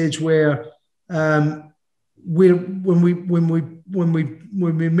to the stage where when we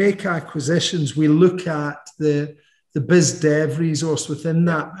make acquisitions, we look at the biz dev resource within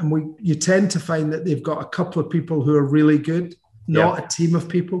that, and you tend to find that they've got a couple of people who are really good, not a team of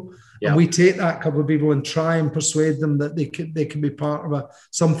people. And we take that couple of people and try and persuade them that they can be part of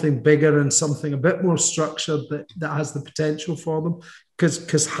something bigger and something a bit more structured that has the potential for them.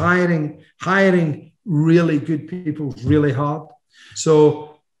 Because hiring really good people is really hard.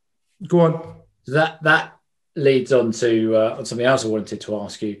 So go on. That leads on to something else I wanted to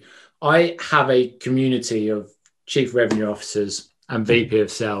ask you. I have a community of chief revenue officers and VP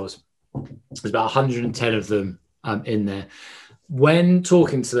of sales. There's about 110 of them in there. When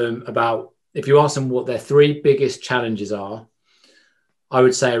talking to them about, if you ask them what their 3 biggest challenges are, I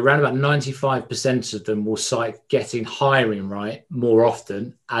would say around about 95% of them will cite getting hiring right more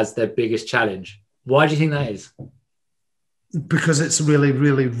often as their biggest challenge. Why do you think that is? Because it's really,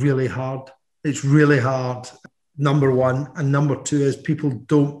 really, really hard. It's really hard, number one. And number 2 is people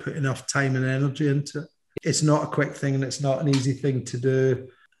don't put enough time and energy into it. It's not a quick thing and it's not an easy thing to do.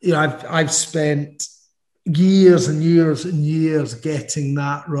 You know, I've spent years and years and years getting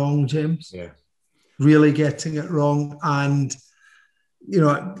that wrong, James. Yeah. Really getting it wrong. And, you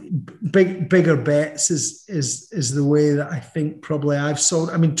know, bigger bets is the way that I think probably I've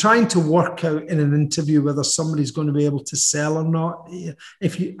sold. I mean, trying to work out in an interview whether somebody's going to be able to sell or not.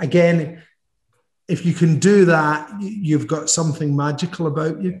 If you can do that, you've got something magical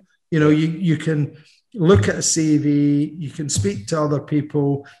about you. You know, you can look at a CV, you can speak to other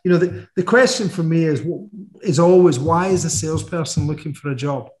people. You know, the question for me is always, why is a salesperson looking for a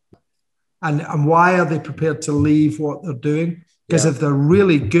job? And why are they prepared to leave what they're doing? Because if they're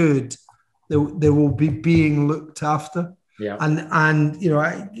really good, they will be being looked after. Yeah. And you know,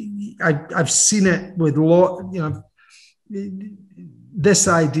 I've seen it with this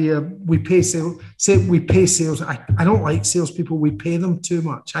idea, we pay sales. I don't like salespeople. We pay them too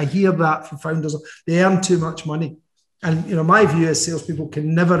much. I hear that from founders. They earn too much money. And, you know, my view is salespeople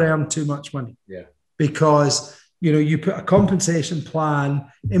can never earn too much money. Yeah. Because, you know, you put a compensation plan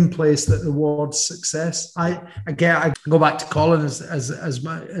in place that rewards success. I go back to Colin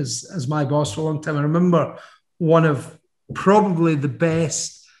as my boss for a long time. I remember one of probably the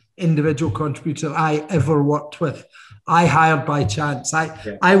best individual contributor I ever worked with. I hired by chance.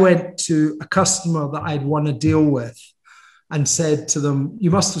 I went to a customer that I'd won a deal with and said to them,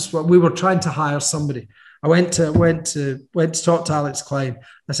 "You must have." We were trying to hire somebody. I went to talk to Alex Klein.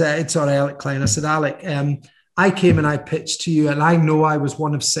 I said, "Sorry, Alec Klein." I said, "Alec, I came and I pitched to you, and I know I was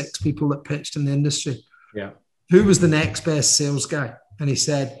one of 6 people that pitched in the industry. Yeah, who was the next best sales guy?" And he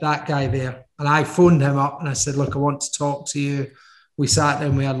said, "That guy there." And I phoned him up and I said, "Look, I want to talk to you." We sat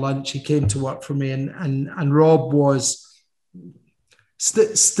down, we had lunch. He came to work for me, and Rob was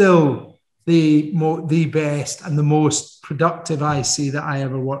still the best and the most productive IC that I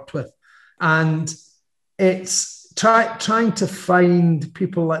ever worked with. And it's trying to find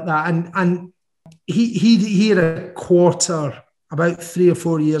people like that. And he had a quarter about 3 or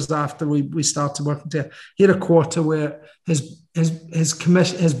 4 years after we started working together. He had a quarter where his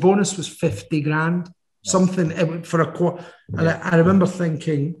commission, his bonus was 50 grand. Something for a quarter. And I remember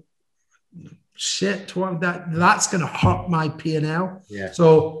thinking, shit, that's going to hurt my P&L. Yeah.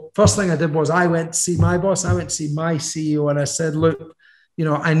 So first thing I did was I went to see my boss. I went to see my CEO and I said, "Look, you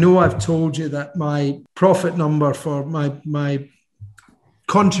know, I know I've told you that my profit number for my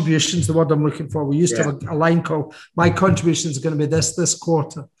contributions, the word I'm looking for, we used to have a line called, my contributions are going to be this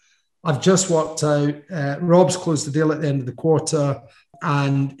quarter. I've just worked out, Rob's closed the deal at the end of the quarter,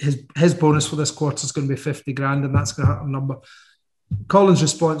 and his bonus for this quarter is going to be 50 grand, and that's going to hit a number." Colin's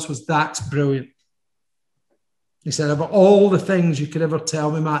response was, "That's brilliant." He said, "Of all the things you could ever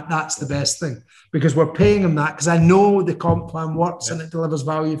tell me, Matt, that's the best thing, because we're paying him that because I know the comp plan works and it delivers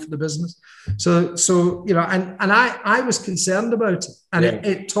value for the business." So you know, and I was concerned about it, and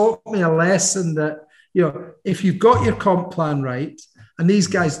it taught me a lesson that, you know, if you've got your comp plan right, and these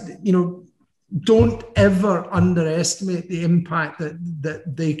guys, you know, don't ever underestimate the impact that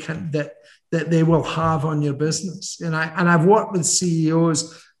they will have on your business. And I've worked with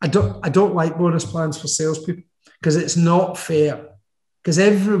CEOs. I don't like bonus plans for salespeople because it's not fair, because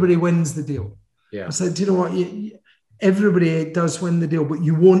everybody wins the deal. Yeah. I said, "Do you know what? Everybody does win the deal, but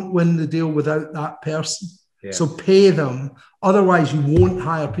you won't win the deal without that person. Yeah. So pay them. Otherwise, you won't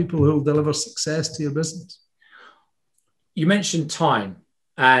hire people who will deliver success to your business." You mentioned time,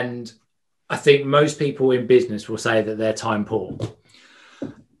 and I think most people in business will say that they're time poor.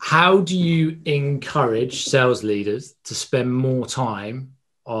 How do you encourage sales leaders to spend more time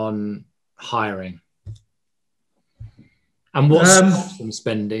on hiring? And what stops them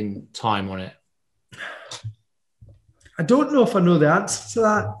spending time on it? I don't know if I know the answer to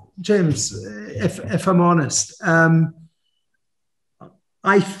that, James, if I'm honest.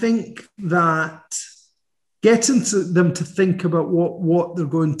 I think that getting them to think about what they're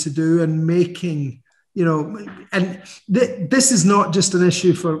going to do and making, and this is not just an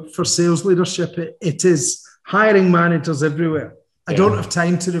issue for sales leadership. It is hiring managers everywhere. I don't have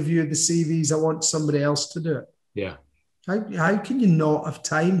time to review the CVs. I want somebody else to do it. Yeah. How can you not have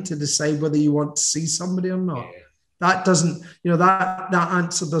time to decide whether you want to see somebody or not? Yeah. That doesn't, that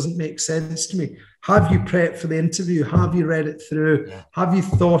answer doesn't make sense to me. Have you prepped for the interview? Have you read it through? Yeah. Have you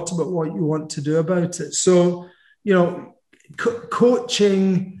thought about what you want to do about it? So,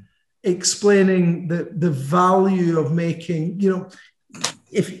 coaching, explaining the value of making,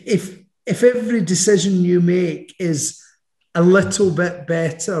 if every decision you make is a little bit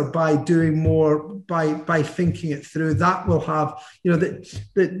better by doing more, by thinking it through, that will have,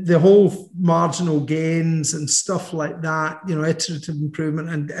 the whole marginal gains and stuff like that, iterative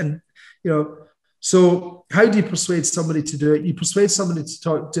improvement and so how do you persuade somebody to do it? You persuade somebody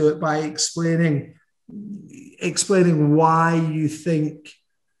to do it by explaining why you think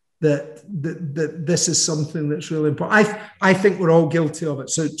that this is something that's really important. I think we're all guilty of it.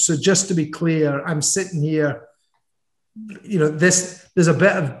 So just to be clear, I'm sitting here, there's a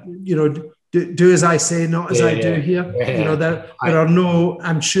bit of, do as I say, not as I do here. Yeah. There are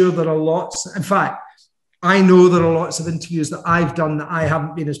I'm sure there are lots. In fact, I know there are lots of interviews that I've done that I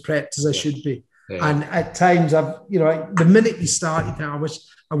haven't been as prepped as I should be. Yeah. And at times the minute you start, you think,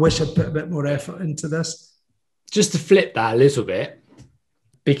 I wish I'd put a bit more effort into this. Just to flip that a little bit,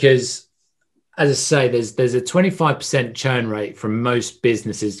 because as I say, there's a 25% churn rate from most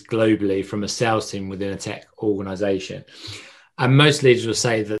businesses globally from a sales team within a tech organization. And most leaders will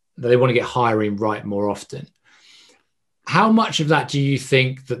say that they want to get hiring right more often. How much of that do you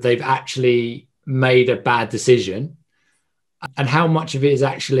think that they've actually made a bad decision? And how much of it is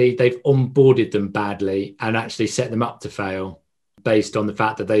actually they've onboarded them badly and actually set them up to fail based on the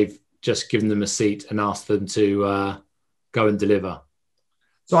fact that they've just given them a seat and asked them to go and deliver?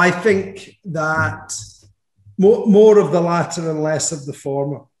 So I think that more of the latter and less of the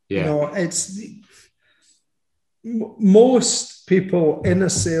former. Yeah. It's most people in a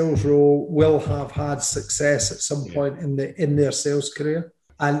sales role will have had success at some point in their sales career,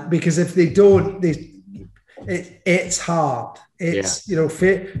 and because if they don't, it's hard. It's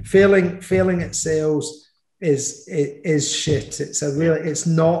failing at sales is shit. It's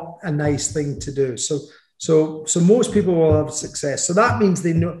not a nice thing to do. So most people will have success. So that means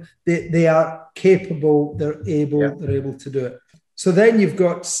they know they are capable. They're able to do it. So then you've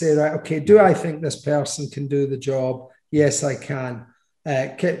got to say, right, okay, do I think this person can do the job? Yes, I can.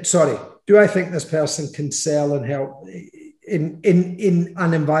 Do I think this person can sell and help in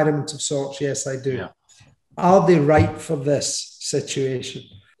an environment of sorts? Yes, I do. Yeah. Are they right for this situation?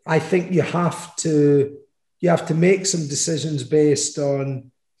 I think you have to make some decisions based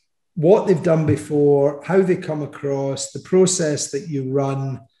on what they've done before, how they come across, the process that you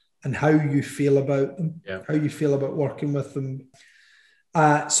run, and how you feel about them, how you feel about working with them.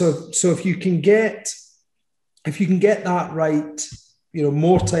 So if you can get that right,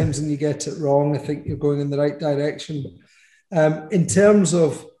 more times than you get it wrong, I think you're going in the right direction. In terms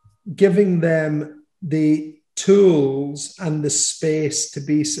of giving them the tools and the space to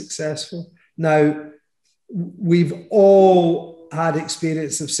be successful. Now, we've all had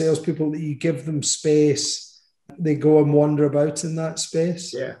experience of salespeople that you give them space, they go and wander about in that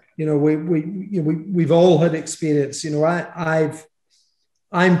space. Yeah. We've all had experience.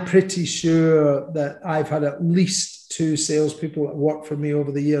 I'm pretty sure that I've had at least 2 salespeople that worked for me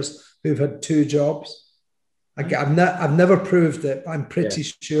over the years who've had 2 jobs. I've never proved it. I'm pretty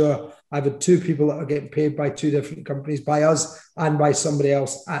sure I've had 2 people that are getting paid by 2 different companies, by us and by somebody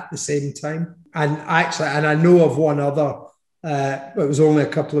else at the same time. And I know of one other. It was only a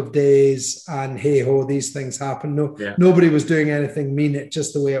couple of days, and hey ho, these things happen. Nobody was doing anything mean. It's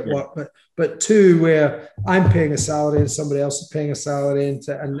just the way it worked. But 2 where I'm paying a salary and somebody else is paying a salary,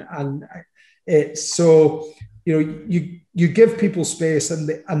 and it's so you give people space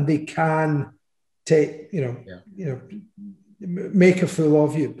and they can take make a fool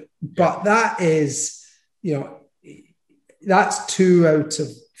of you. But that is that's 2 out of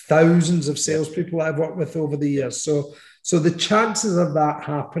thousands of salespeople that I've worked with over the years. So the chances of that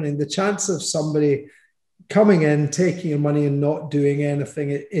happening, the chance of somebody coming in, taking your money and not doing anything,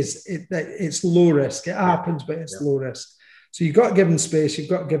 it's low risk. It happens, but it's low risk. So you've got to give them space, you've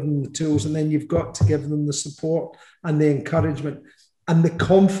got to give them the tools, and then you've got to give them the support and the encouragement and the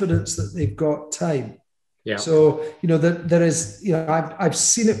confidence that they've got time. Yeah. So, there is, I've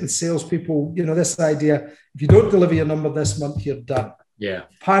seen it with salespeople, this idea, if you don't deliver your number this month, you're done. Yeah.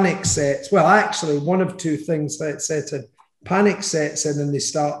 Panic sets. Well, actually, one of 2 things that sets in. panic sets in and they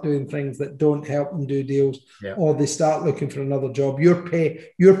start doing things that don't help them do deals, or they start looking for another job. You're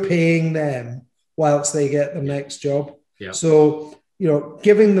paying them whilst they get their next job. So,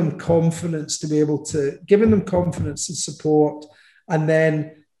 giving them confidence to be able to, giving them confidence and support, and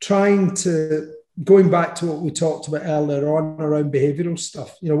then going back to what we talked about earlier on around behavioural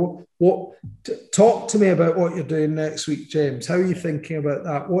stuff. Talk to me about what you're doing next week, James. How are you thinking about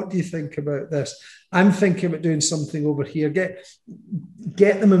that? What do you think about this? I'm thinking about doing something over here. Get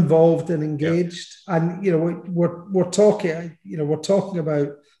them involved and engaged. And we're talking about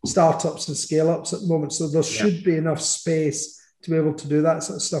startups and scale ups at the moment, so there should be enough space to be able to do that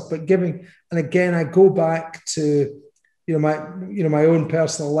sort of stuff. But again, I go back to my own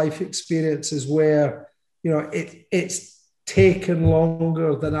personal life experiences where it's taken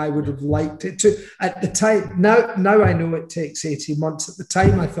longer than I would have liked it to at the time. Now I know it takes 18 months. At the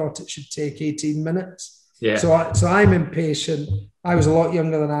time, I thought it should take 18 minutes. So I'm impatient. I was a lot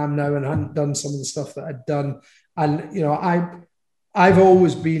younger than I am now and hadn't done some of the stuff that I'd done. And I've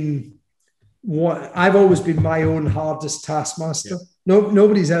always been my own hardest taskmaster.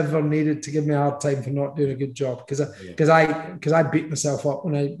 Nobody's ever needed to give me a hard time for not doing a good job because I beat myself up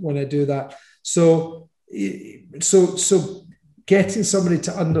when I do that. So getting somebody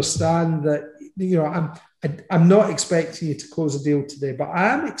to understand that I'm not expecting you to close a deal today, but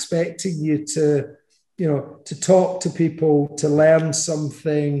I am expecting you to talk to people, to learn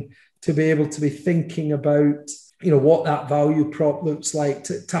something, to be able to be thinking about what that value prop looks like,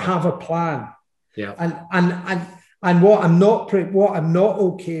 to have a plan. And what I'm not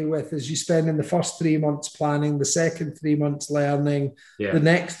okay with is you spending the first 3 months planning, the second 3 months learning, the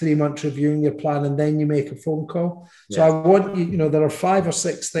next 3 months reviewing your plan, and then you make a phone call. So I want you, there are 5 or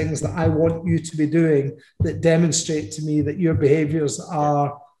 6 things that I want you to be doing that demonstrate to me that your behaviors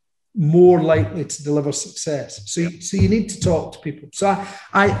are more likely to deliver success. So you need to talk to people. So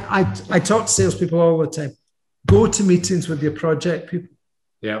I talk to salespeople all the time. Go to meetings with your project people.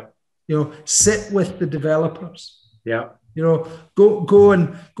 Sit with the developers. Go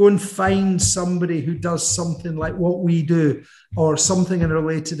and find somebody who does something like what we do or something in a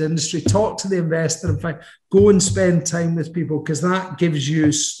related industry. Talk to the investor and go and spend time with people, because that gives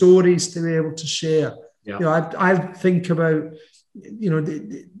you stories to be able to share. I think about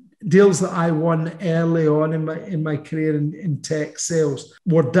the deals that I won early on in my career in tech sales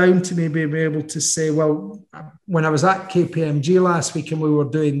were down to me being able to say, well, when I was at KPMG last week and we were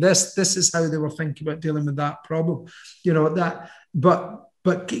doing this is how they were thinking about dealing with that problem.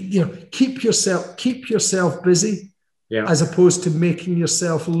 But keep yourself busy as opposed to making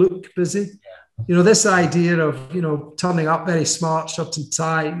yourself look busy. This idea of turning up very smart, shirt and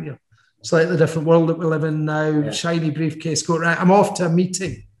tie, slightly different world that we live in now, shiny briefcase, coat, right? I'm off to a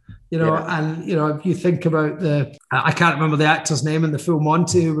meeting. And if you think about I can't remember the actor's name in the Full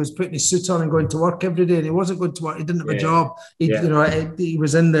Monty, who was putting his suit on and going to work every day, and he wasn't going to work. He didn't have a job. He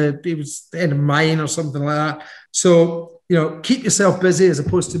was in a mine or something like that. So keep yourself busy as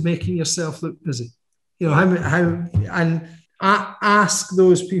opposed to making yourself look busy. Ask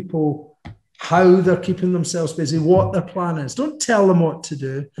those people how they're keeping themselves busy, what their plan is. Don't tell them what to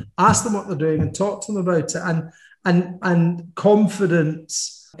do. Ask them what they're doing and talk to them about it. And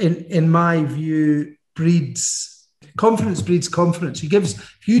confidence, in my view, breeds confidence.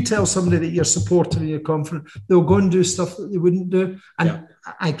 If you tell somebody that you're supportive and you're confident, they'll go and do stuff that they wouldn't do. And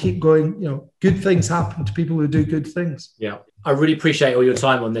I keep going, good things happen to people who do good things. I really appreciate all your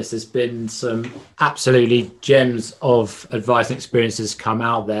time on this. There's been some absolutely gems of advice and experiences come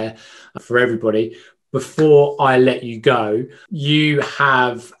out there for everybody. Before I let you go, you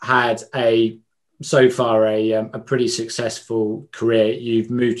have had so far a pretty successful career. You've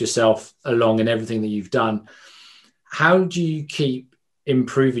moved yourself along in everything that you've done. How do you keep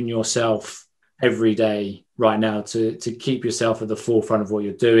improving yourself every day right now to keep yourself at the forefront of what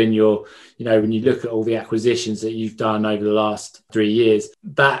you're doing? When you look at all the acquisitions that you've done over the last 3 years,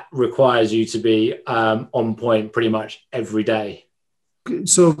 that requires you to be on point pretty much every day.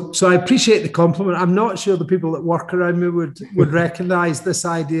 So I appreciate the compliment. I'm not sure the people that work around me would recognize this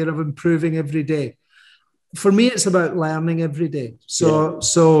idea of improving every day. For me, it's about learning every day. So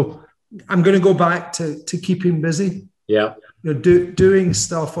I'm going to go back to keeping busy. Doing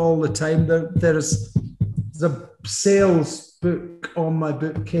stuff all the time. There's a sales book on my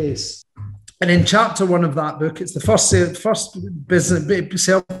bookcase, and in chapter 1 of that book, it's the first business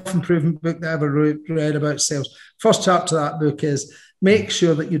self-improvement book that I ever read about sales. First chapter of that book is make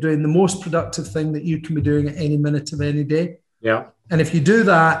sure that you're doing the most productive thing that you can be doing at any minute of any day. And if you do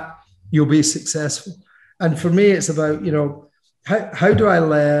that, you'll be successful. And for me, it's about, how do I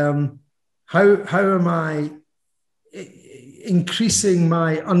learn? How am I, increasing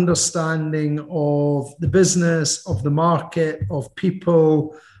my understanding of the business, of the market, of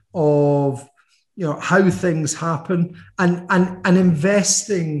people, of how things happen, and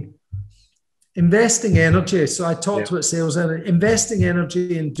investing energy. So I talked about sales energy, investing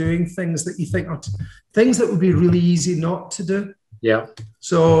energy in doing things that you think are things that would be really easy not to do. Yeah.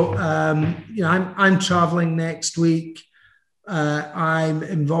 So I'm traveling next week. I'm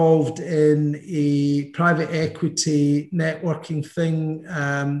involved in a private equity networking thing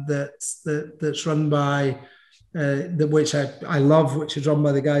that's run by which I love, which is run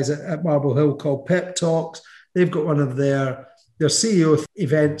by the guys at Marble Hill, called Pep Talks. They've got one of their CEO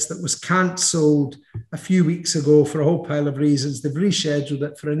events that was cancelled a few weeks ago for a whole pile of reasons. They've rescheduled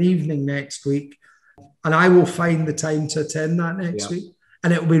it for an evening next week, and I will find the time to attend that next week.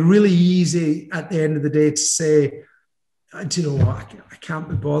 And it'll be really easy at the end of the day to say, do you know what? I can't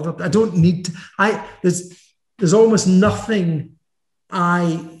be bothered. I don't need to. There's almost nothing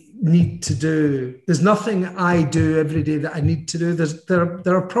I need to do. There's nothing I do every day that I need to do.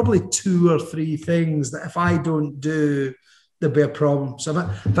 There are probably 2 or 3 things that if I don't do, there'll be a problem. So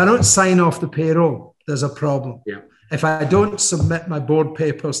if I don't sign off the payroll, there's a problem. Yeah. If I don't submit my board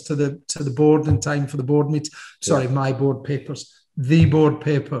papers to the board in time for the board meeting, my board papers. The board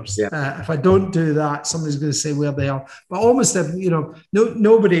papers. Yeah. If I don't do that, somebody's going to say where they are. But almost,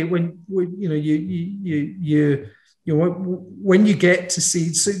 nobody when you get to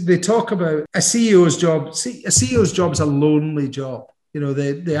see. So they talk about a CEO's job. A CEO's job is a lonely job.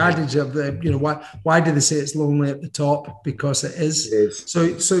 The adage of why do they say it's lonely at the top? Because it is. It is.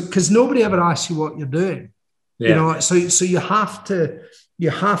 So because nobody ever asks you what you're doing. Yeah. So you have to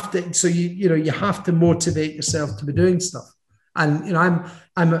motivate yourself to be doing stuff. And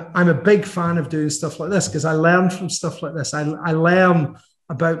I'm a big fan of doing stuff like this because I learn from stuff like this. I learn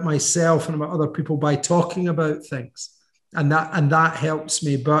about myself and about other people by talking about things, and that helps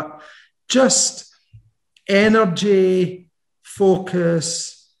me. But just energy,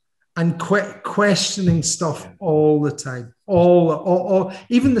 focus, and questioning stuff all the time. All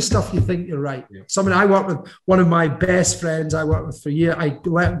even the stuff you think you're right. Yeah. I work with one of my best friends. I worked with for years. I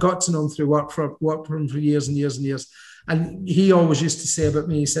got to know him through work for him for years and years and years. And he always used to say about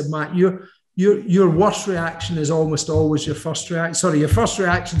me, he said, Matt, your worst reaction is almost always your first reaction. Sorry, your first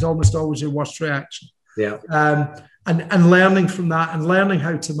reaction is almost always your worst reaction. Yeah. And learning from that and learning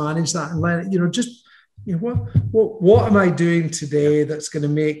how to manage that and what am I doing today that's going to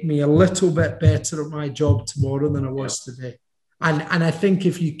make me a little bit better at my job tomorrow than I was today? And I think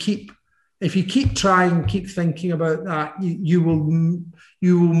if you keep trying, keep thinking about that, you will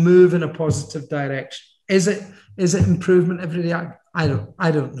move in a positive direction. Is it improvement every day? I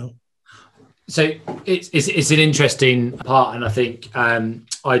don't know. So it's an interesting part, and I think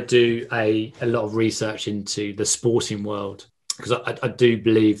I do a lot of research into the sporting world because I do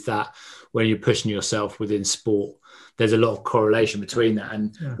believe that when you're pushing yourself within sport, there's a lot of correlation between that.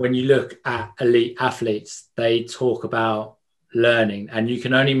 And when you look at elite athletes, they talk about learning, and you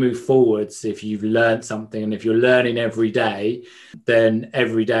can only move forwards if you've learned something. And if you're learning every day, then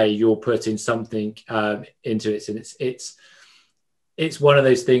every day you're putting something into it. And it's one of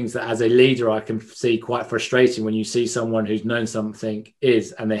those things that as a leader, I can see quite frustrating when you see someone who's known something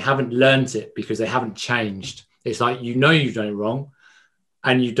and they haven't learned it because they haven't changed. It's like, you've done it wrong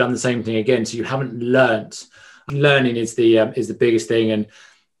and you've done the same thing again. So you haven't learned. Learning is the biggest thing. And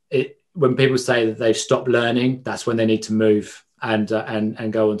when people say that they've stopped learning, that's when they need to move and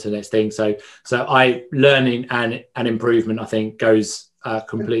go on to the next thing. So learning and improvement, I think, goes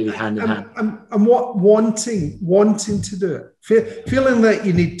completely hand in hand. And what wanting to do it, feeling that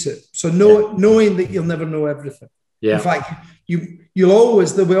you need to. So knowing that you'll never know everything. Yeah. In fact, there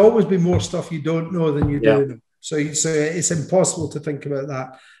will always be more stuff you don't know than you do know. So it's impossible to think about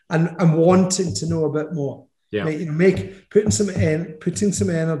that. And wanting to know a bit more. Yeah. Putting some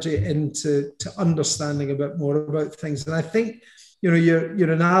energy into understanding a bit more about things. And I think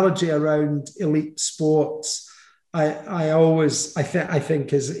your analogy around elite sports, I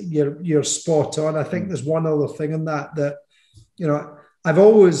think is you're spot on. I think there's one other thing in that I've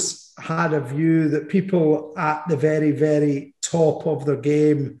always had a view that people at the very, very top of their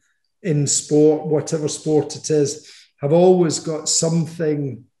game in sport, whatever sport it is, have always got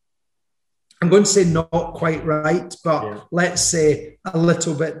something, I'm going to say not quite right, but let's say a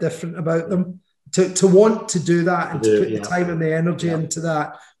little bit different about them. To want to do that and to put the time and the energy into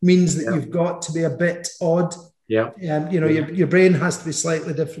that means that you've got to be a bit odd. Yeah. Your brain has to be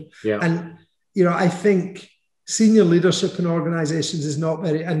slightly different. Yeah. And, I think senior leadership in organizations is not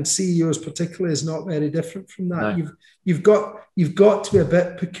very, and CEOs particularly, is not very different from that. No. You've got to be a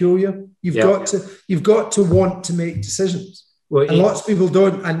bit peculiar. You've got to want to make decisions. Well, and lots of people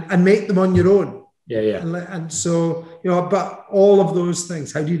don't, and make them on your own. Yeah. And so, but all of those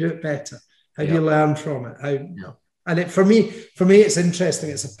things, how do you do it better? How do you learn from it? And for me, it's interesting.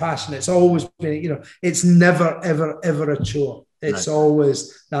 It's a passion. It's always been, it's never, ever, ever a chore. It's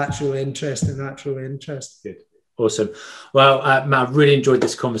always naturally interesting. Good. Awesome. Well, Matt, I've really enjoyed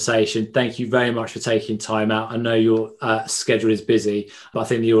this conversation. Thank you very much for taking time out. I know your schedule is busy, but I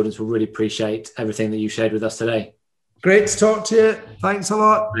think the audience will really appreciate everything that you shared with us today. Great to talk to you. Thanks a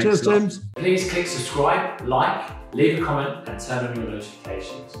lot. Cheers, James. Please click subscribe, like, leave a comment, and turn on your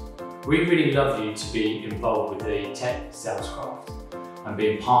notifications. We'd really love you to be involved with the Tech Salescraft and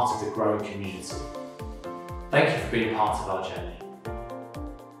being part of the growing community. Thank you for being part of our journey.